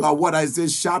all you are what. I say,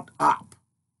 shut up.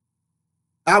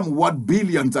 I'm worth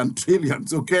billions and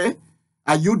trillions, okay?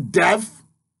 Are you deaf?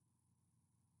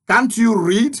 Can't you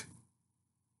read?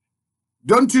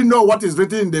 Don't you know what is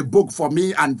written in the book for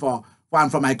me and for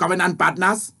my covenant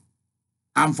partners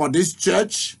and for this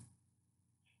church?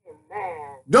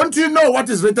 Amen. Don't you know what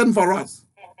is written for us?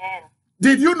 Amen.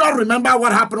 Did you not remember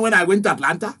what happened when I went to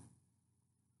Atlanta?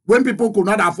 When people could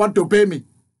not afford to pay me.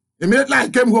 Immediately I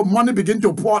came home, money began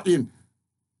to pour in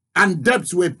and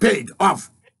debts were paid off.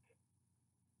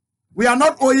 We are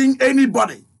not owing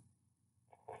anybody.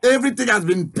 Everything has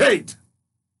been paid.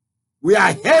 We are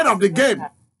ahead of the game.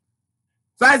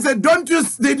 So I said,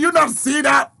 did you not see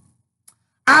that?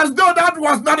 As though that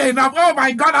was not enough. Oh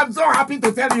my God, I'm so happy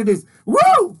to tell you this.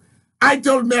 Woo! I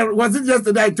told Mary, was it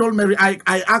yesterday? I told Mary, I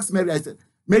asked Mary, I said,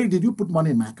 Mary, did you put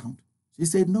money in my account? She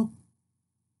said, no.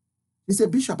 She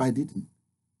said, Bishop, I didn't.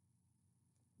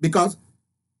 Because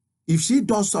if she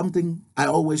does something, I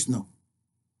always know.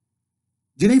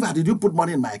 Geneva, did you put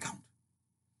money in my account?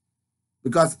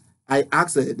 Because I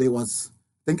asked her, I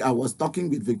think I was talking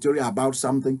with Victoria about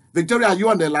something. Victoria, are you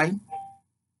on the line?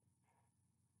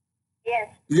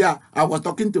 Yes. Yeah, I was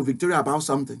talking to Victoria about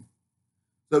something.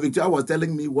 So Victoria was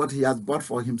telling me what he has bought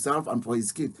for himself and for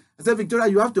his kids. I said, Victoria,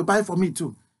 you have to buy for me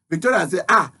too. Victoria said,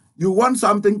 you want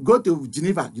something? Go to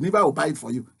Geneva. Geneva will buy it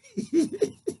for you.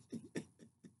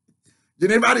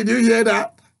 Geneva, did you hear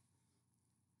that?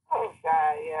 Oh,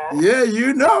 God, yeah. Yeah,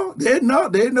 you know. They know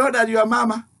that you are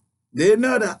mama. They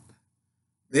know that.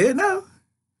 They know.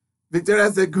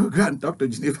 Victoria said, go and talk to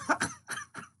Geneva.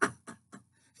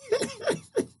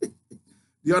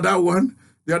 The other one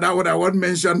I won't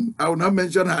mention, I will not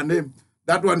mention her name.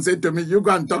 That one said to me, you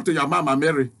go and talk to your mama,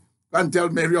 Mary. Go and tell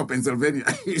Mary of Pennsylvania.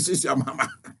 She's your mama.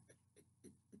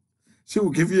 She will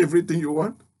give you everything you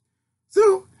want.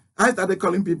 So I started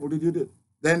calling people to do that.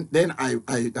 Then I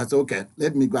said, okay,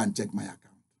 let me go and check my account.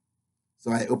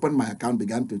 So I opened my account,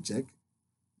 began to check.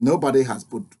 Nobody has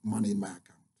put money in my account.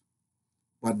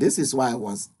 But this is why I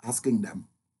was asking them.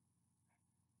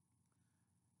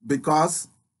 Because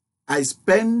I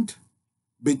spent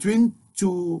between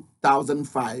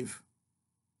 $2,500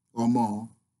 or more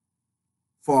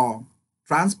for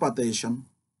transportation,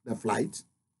 the flight,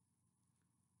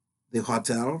 the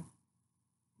hotel,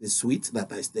 the suite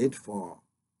that I stayed for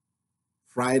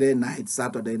Friday night,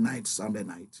 Saturday night, Sunday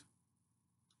night.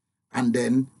 And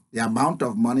then the amount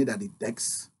of money that it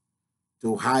takes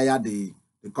to hire the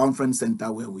conference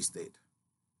center where we stayed.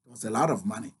 It was a lot of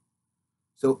money.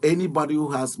 So anybody who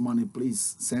has money,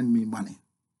 please send me money.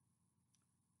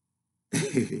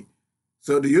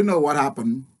 So do you know what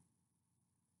happened?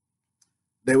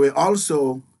 They were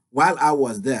also, while I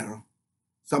was there,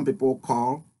 some people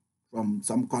called from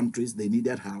some countries, they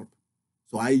needed help.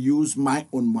 So I used my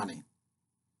own money.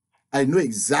 I know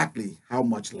exactly how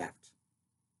much left.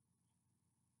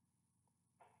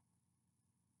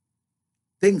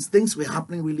 Things were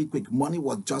happening really quick. Money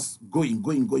was just going.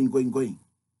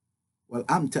 Well,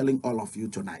 I'm telling all of you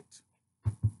tonight.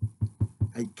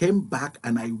 I came back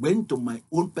and I went to my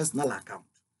own personal account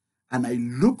and I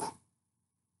looked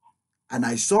and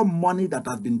I saw money that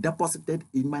had been deposited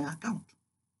in my account.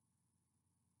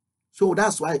 So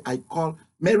that's why I called.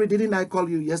 Mary, didn't I call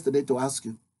you yesterday to ask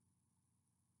you?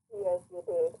 Yes, you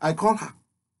did. I called her.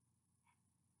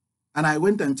 And I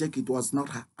went and checked. It was not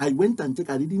her. I went and checked.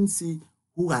 I didn't see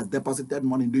who has deposited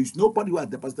money. There is nobody who has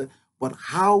deposited. But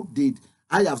how did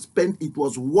I have spent? It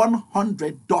was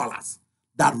 $100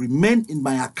 that remained in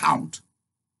my account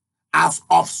as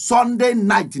of Sunday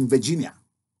night in Virginia.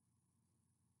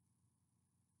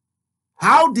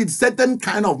 How did certain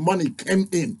kind of money came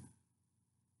in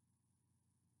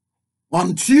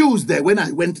on Tuesday when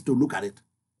I went to look at it?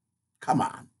 Come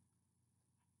on.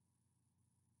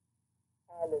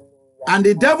 Hallelujah. And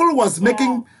the devil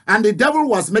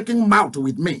was making mouth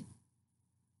with me,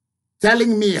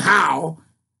 telling me how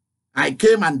I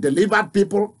came and delivered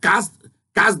people, cast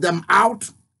them out,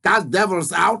 cast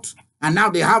devils out, and now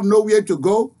they have nowhere to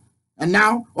go. And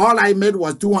now all I made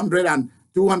was $210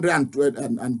 or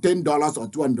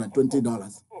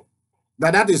 $220.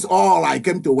 But that is all I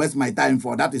came to waste my time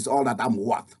for. That is all that I'm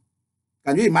worth.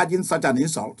 Can you imagine such an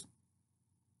insult?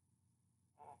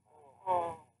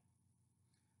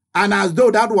 And as though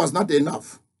that was not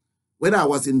enough, when I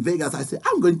was in Vegas, I said,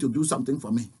 I'm going to do something for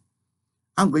me.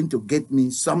 I'm going to get me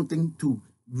something to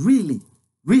really,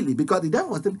 because the devil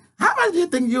was telling me, how much do you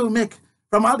think you make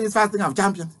from all this fasting of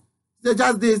champions? They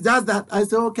just this, just that. I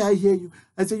said, okay, I hear you.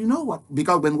 I said, you know what?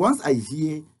 Because once I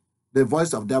hear the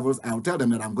voice of devils, I'll tell them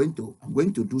that I'm going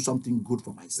to do something good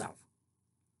for myself.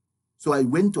 So I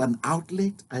went to an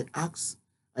outlet. I asked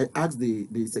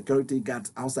the security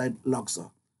guards outside Luxor.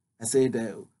 I said,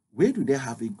 where do they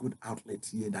have a good outlet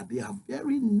here that they have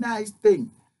very nice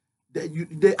thing?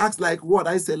 They asked like what?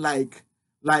 I said like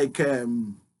a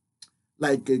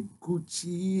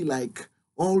Gucci, like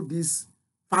all these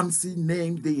fancy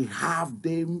names. They have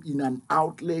them in an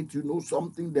outlet,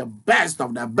 something, the best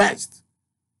of the best.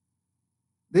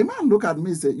 The man looked at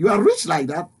me and said, you are rich like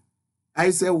that? I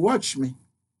said, watch me.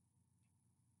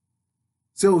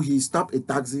 So he stopped a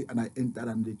taxi and I entered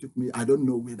and they took me. I don't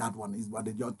know where that one is, but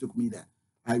they just took me there.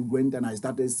 I went and I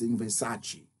started seeing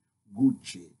Versace,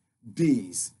 Gucci,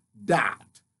 this, that,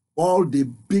 all the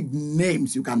big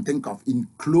names you can think of,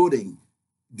 including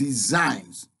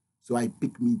designs. So I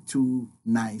picked me 2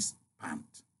 nice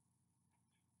pants,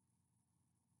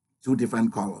 2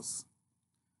 different colors.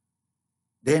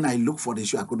 Then I looked for the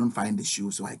shoe. I couldn't find the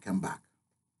shoe, so I came back.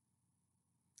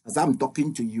 As I'm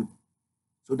talking to you,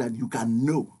 so that you can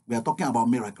know, we are talking about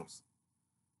miracles.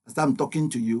 As I'm talking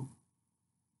to you,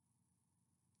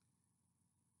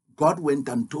 God went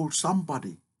and told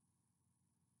somebody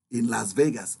in Las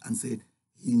Vegas and said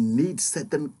he needs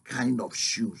certain kind of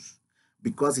shoes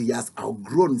because he has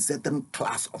outgrown certain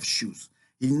class of shoes.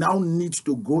 He now needs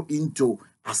to go into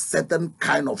a certain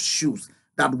kind of shoes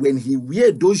that when he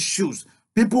wears those shoes,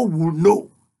 people will know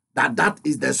that that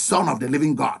is the Son of the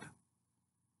living God.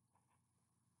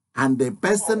 And the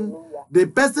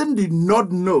person did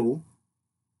not know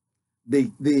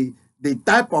the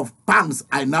type of pants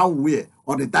I now wear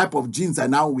or the type of jeans I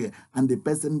now wear. And the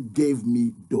person gave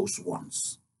me those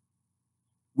ones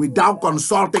without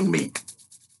consulting me.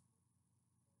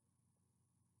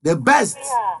 The best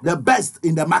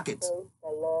in the market.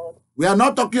 We are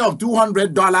not talking of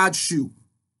 $200 shoe.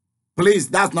 Please,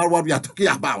 that's not what we are talking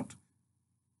about.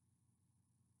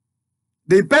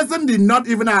 The person did not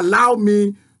even allow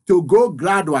me to go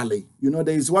gradually. There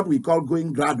is what we call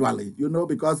going gradually,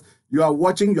 because you are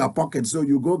watching your pocket, so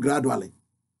you go gradually.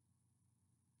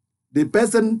 The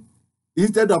person,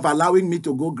 instead of allowing me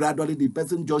to go gradually, the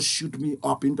person just shoot me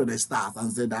up into the stars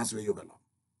and said, that's where you belong.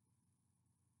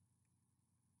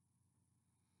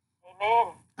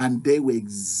 Amen. And they were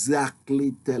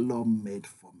exactly tailor-made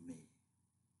for me.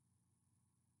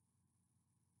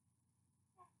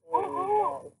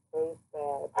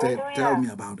 Tell me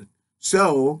about it.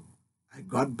 So I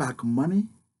got back money.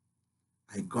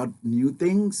 I got new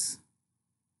things.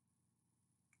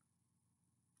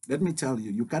 Let me tell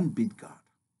you, you can't beat God.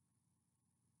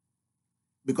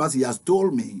 Because he has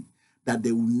told me that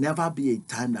there will never be a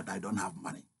time that I don't have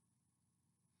money.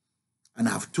 And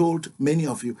I've told many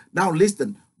of you. Now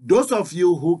listen, those of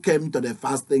you who came to the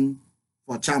fasting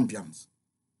for champions,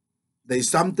 there is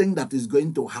something that is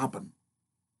going to happen.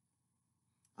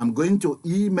 I'm going to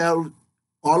email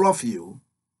all of you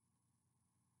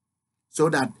so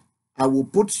that I will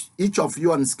put each of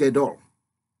you on schedule.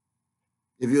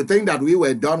 If you think that we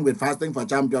were done with fasting for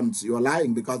champions, you're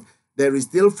lying, because there is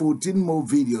still 14 more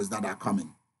videos that are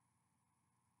coming.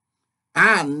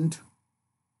 And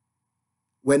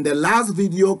when the last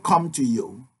video comes to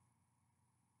you,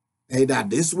 either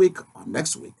this week or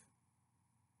next week,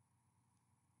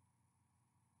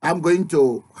 I'm going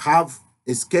to have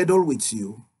a schedule with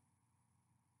you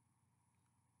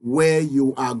where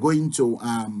you are going to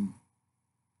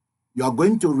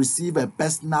receive a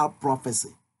personal prophecy.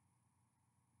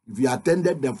 If you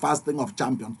attended the fasting of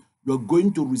champions, you're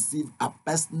going to receive a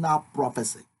personal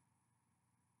prophecy.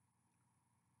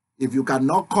 If you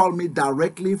cannot call me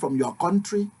directly from your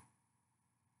country,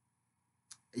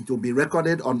 it will be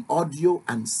recorded on audio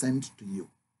and sent to you.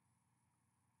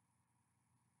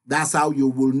 That's how you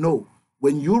will know.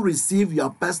 When you receive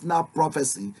your personal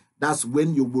prophecy, that's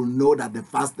when you will know that the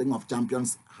fasting of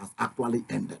champions has actually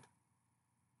ended.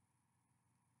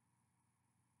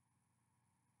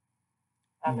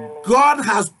 God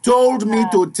has told me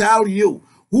to tell you,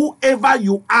 whoever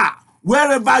you are,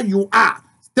 wherever you are,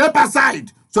 step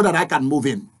aside so that I can move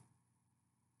in.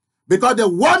 Because the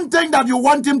one thing that you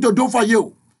want him to do for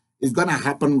you is going to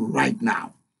happen right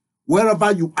now.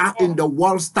 Wherever you are in the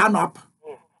world, stand up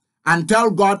and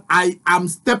tell God, I am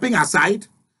stepping aside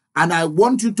and I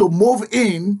want you to move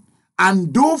in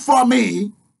and do for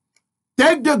me.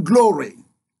 Take the glory,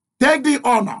 take the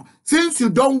honor. Since you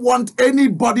don't want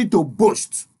anybody to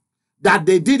boast that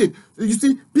they did it. You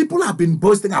see, people have been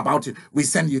boasting about it. We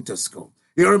send you to school.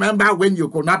 You remember when you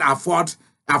could not afford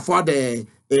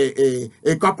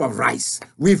a cup of rice?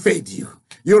 We fed you.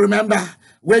 You remember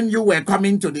when you were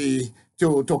coming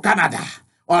to Canada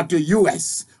or to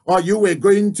US, or you were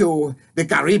going to the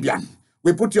Caribbean?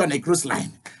 We put you on a cruise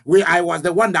line. I was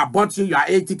the one that bought you your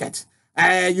air ticket.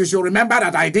 You should remember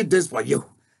that I did this for you.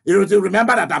 You should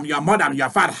remember that I'm your mother, I'm your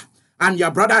father, and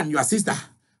your brother and your sister.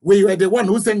 We were the one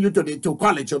who sent you to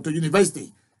college or to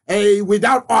university.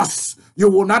 Without us, you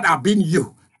would not have been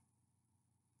you.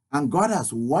 And God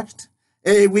has watched.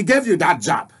 We gave you that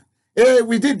job.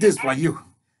 We did this for you.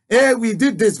 We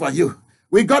did this for you.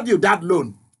 We got you that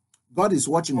loan. God is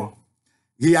watching you.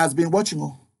 He has been watching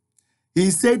you.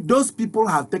 He said those people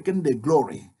have taken the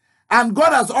glory. And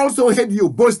God has also heard you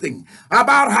boasting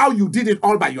about how you did it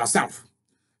all by yourself.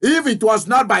 If it was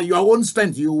not by your own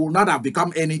strength, you would not have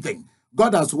become anything.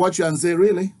 God has watched you and say,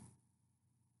 really?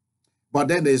 But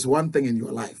then there's one thing in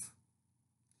your life,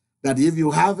 that if you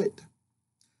have it,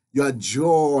 your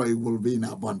joy will be in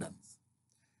abundance.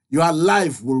 Your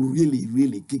life will really,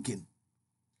 really kick in.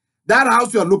 That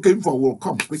house you're looking for will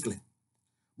come quickly.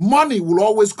 Money will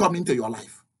always come into your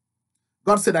life.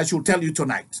 God said, I should tell you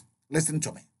tonight, listen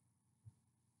to me.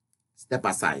 Step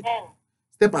aside.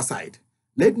 Step aside.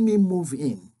 Let me move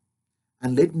in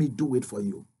and let me do it for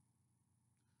you.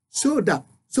 So that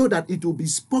it will be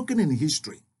spoken in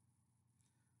history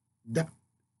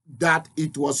that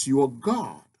it was your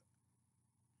God,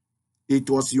 it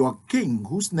was your King,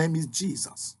 whose name is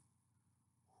Jesus,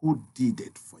 who did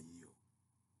it for you.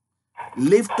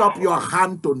 Lift up your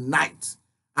hand tonight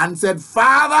and said,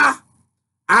 Father,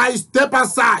 I step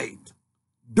aside.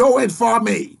 Do it for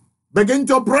me. Begin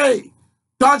to pray.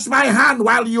 Touch my hand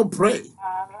while you pray.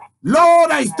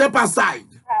 Lord, I step aside.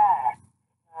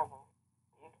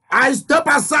 I step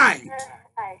aside.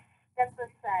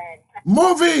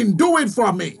 Move in, do it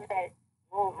for me.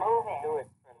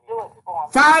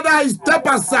 Father, I step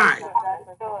aside.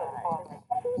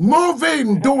 Move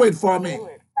in, do it for me.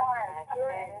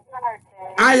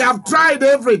 I have tried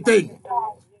everything.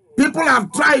 People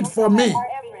have tried for me.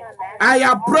 I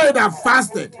have prayed and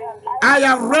fasted. I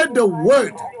have read the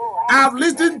word. I have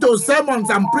listened to sermons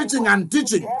and preaching and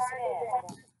teaching.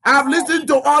 I have listened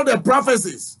to all the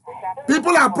prophecies.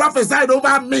 People have prophesied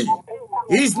over me.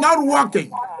 It's not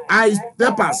working. I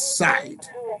step aside.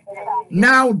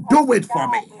 Now do it for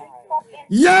me.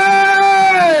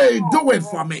 Yay! Do it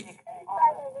for me.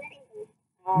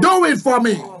 Do it for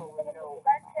me.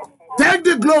 Take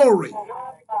the glory.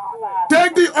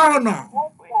 Take the honor.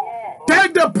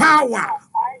 Take the power.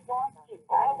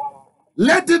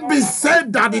 Let it be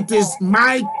said that it is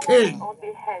my King.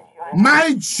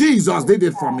 My Jesus did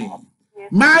it for me.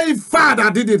 My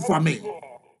Father did it for me.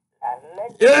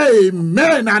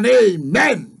 Amen and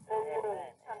amen.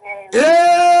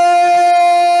 Hey!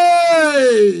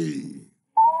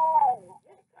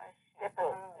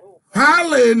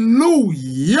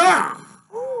 Hallelujah!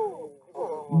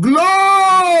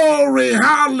 Glory!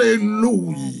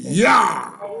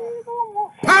 Hallelujah!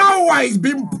 Power is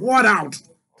being poured out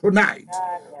tonight.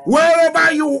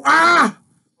 Wherever you are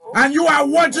and you are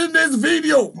watching this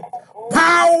video,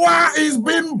 power is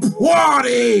being poured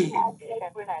in.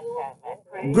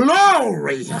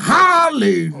 Glory!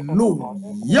 Hallelujah!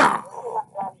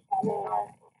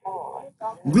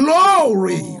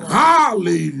 Glory!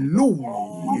 Hallelujah!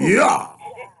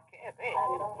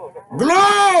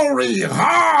 Glory!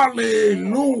 Hallelujah!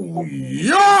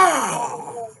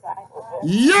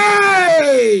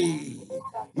 Yay!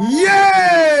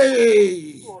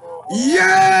 Yay!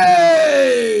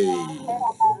 Yay!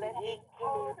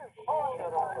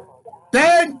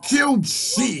 Thank you,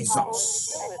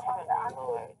 Jesus.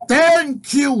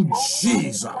 Thank you,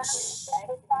 Jesus.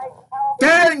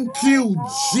 Thank you,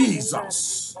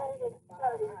 Jesus.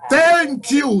 Thank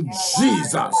you,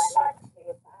 Jesus.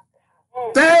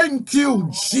 Thank you,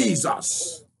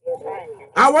 Jesus.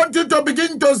 I want you to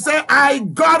begin to say, I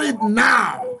got it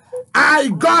now. I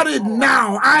got it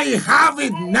now. I have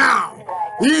it now.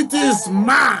 It is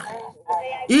mine.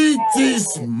 It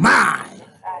is mine.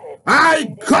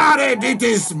 I got it. It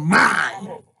is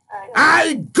mine.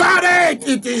 I got it.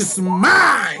 It is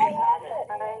mine.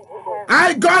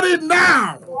 I got it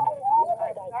now.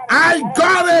 I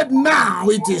got it now.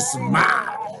 It is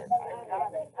mine.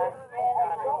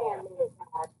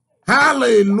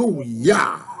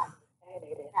 Hallelujah.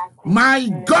 My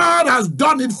God has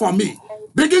done it for me.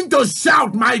 Begin to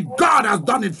shout, my God has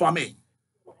done it for me.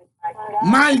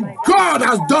 My God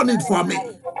has done it for me.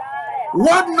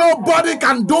 What nobody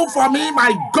can do for me,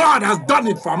 my God has done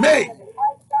it for me.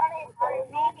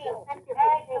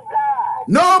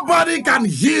 Nobody can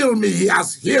heal me, he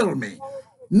has healed me.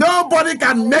 Nobody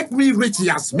can make me rich, he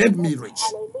has made me rich.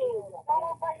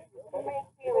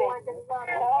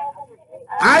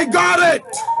 I got it.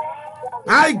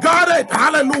 I got it.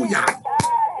 Hallelujah.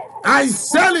 I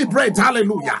celebrate.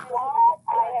 Hallelujah.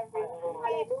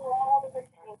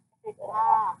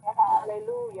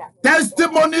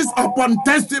 Testimonies upon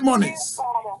testimonies.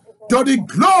 To the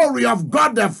glory of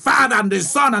God the Father and the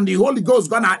Son and the Holy Ghost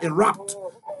gonna erupt.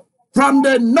 From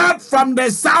the north, from the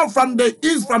south, from the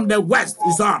east, from the west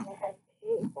is on.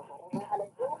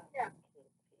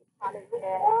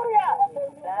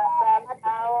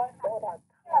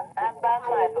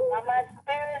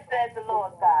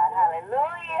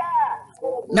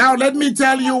 Now let me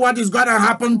tell you what is going to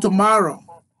happen tomorrow.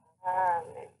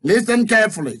 Listen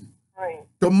carefully.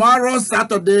 Tomorrow,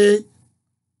 Saturday,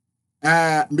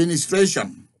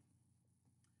 ministration,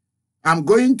 I'm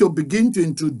going to begin to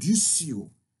introduce you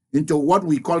into what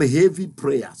we call heavy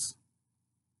prayers.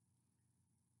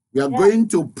 We are going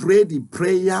to pray the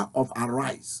prayer of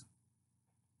arise.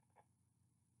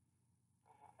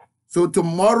 So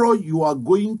tomorrow you are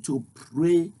going to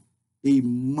pray a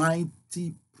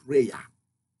mighty prayer.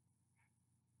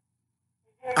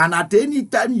 And at any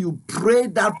time you pray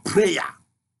that prayer,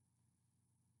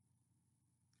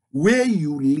 where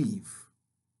you live,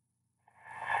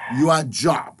 your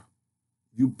job,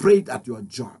 you pray it at your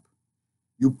job,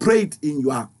 you pray it in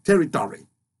your territory,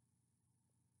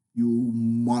 you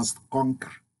must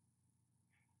conquer.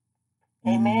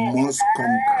 You must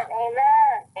conquer.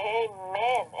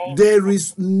 Amen. There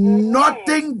is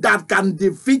nothing that can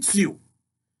defeat you.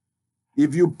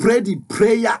 If you pray the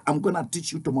prayer I'm going to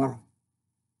teach you tomorrow.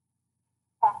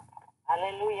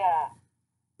 Hallelujah.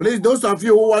 Please, those of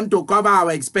you who want to cover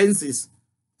our expenses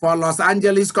for Los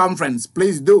Angeles conference,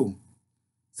 please do.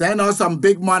 Send us some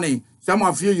big money. Some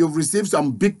of you, you've received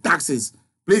some big taxes.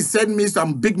 Please send me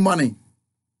some big money.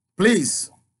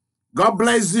 Please. God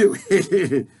bless you.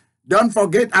 Don't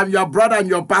forget, I'm your brother and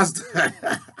your pastor.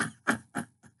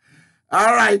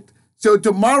 All right. So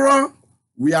tomorrow,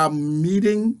 we are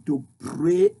meeting to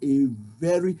pray a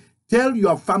very... Tell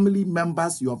your family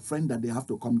members, your friend, that they have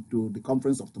to come to the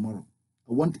conference of tomorrow.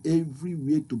 I want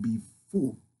everywhere to be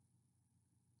full.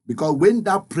 Because when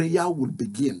that prayer will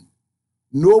begin,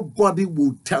 nobody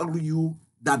will tell you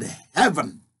that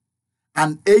heaven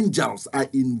and angels are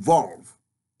involved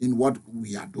in what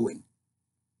we are doing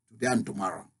today and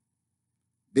tomorrow.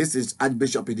 This is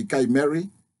Archbishop Idika Imeri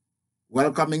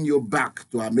welcoming you back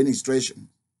to our administration.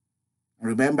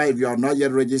 Remember, if you are not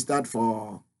yet registered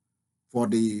for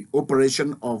the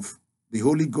operation of the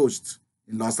Holy Ghost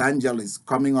in Los Angeles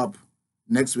coming up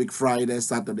next week, Friday,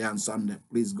 Saturday, and Sunday,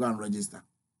 please go and register.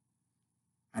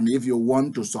 And if you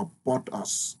want to support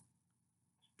us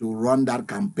to run that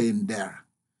campaign there,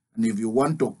 and if you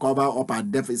want to cover up our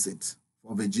deficit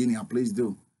for Virginia, please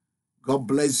do. God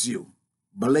bless you.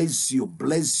 Bless you,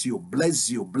 bless you, bless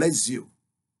you, bless you.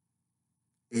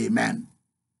 Amen.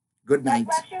 Good night.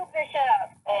 God bless you,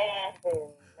 Bishop.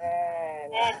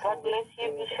 Amen. God bless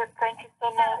you, Bishop. Thank you so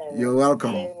much. You're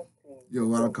welcome. You're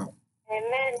welcome.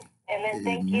 Amen. Amen.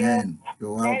 Thank you. Amen.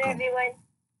 You're welcome. Bye, everyone.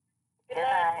 Good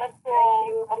night.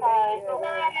 Bye.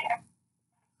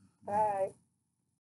 Bye. Bye.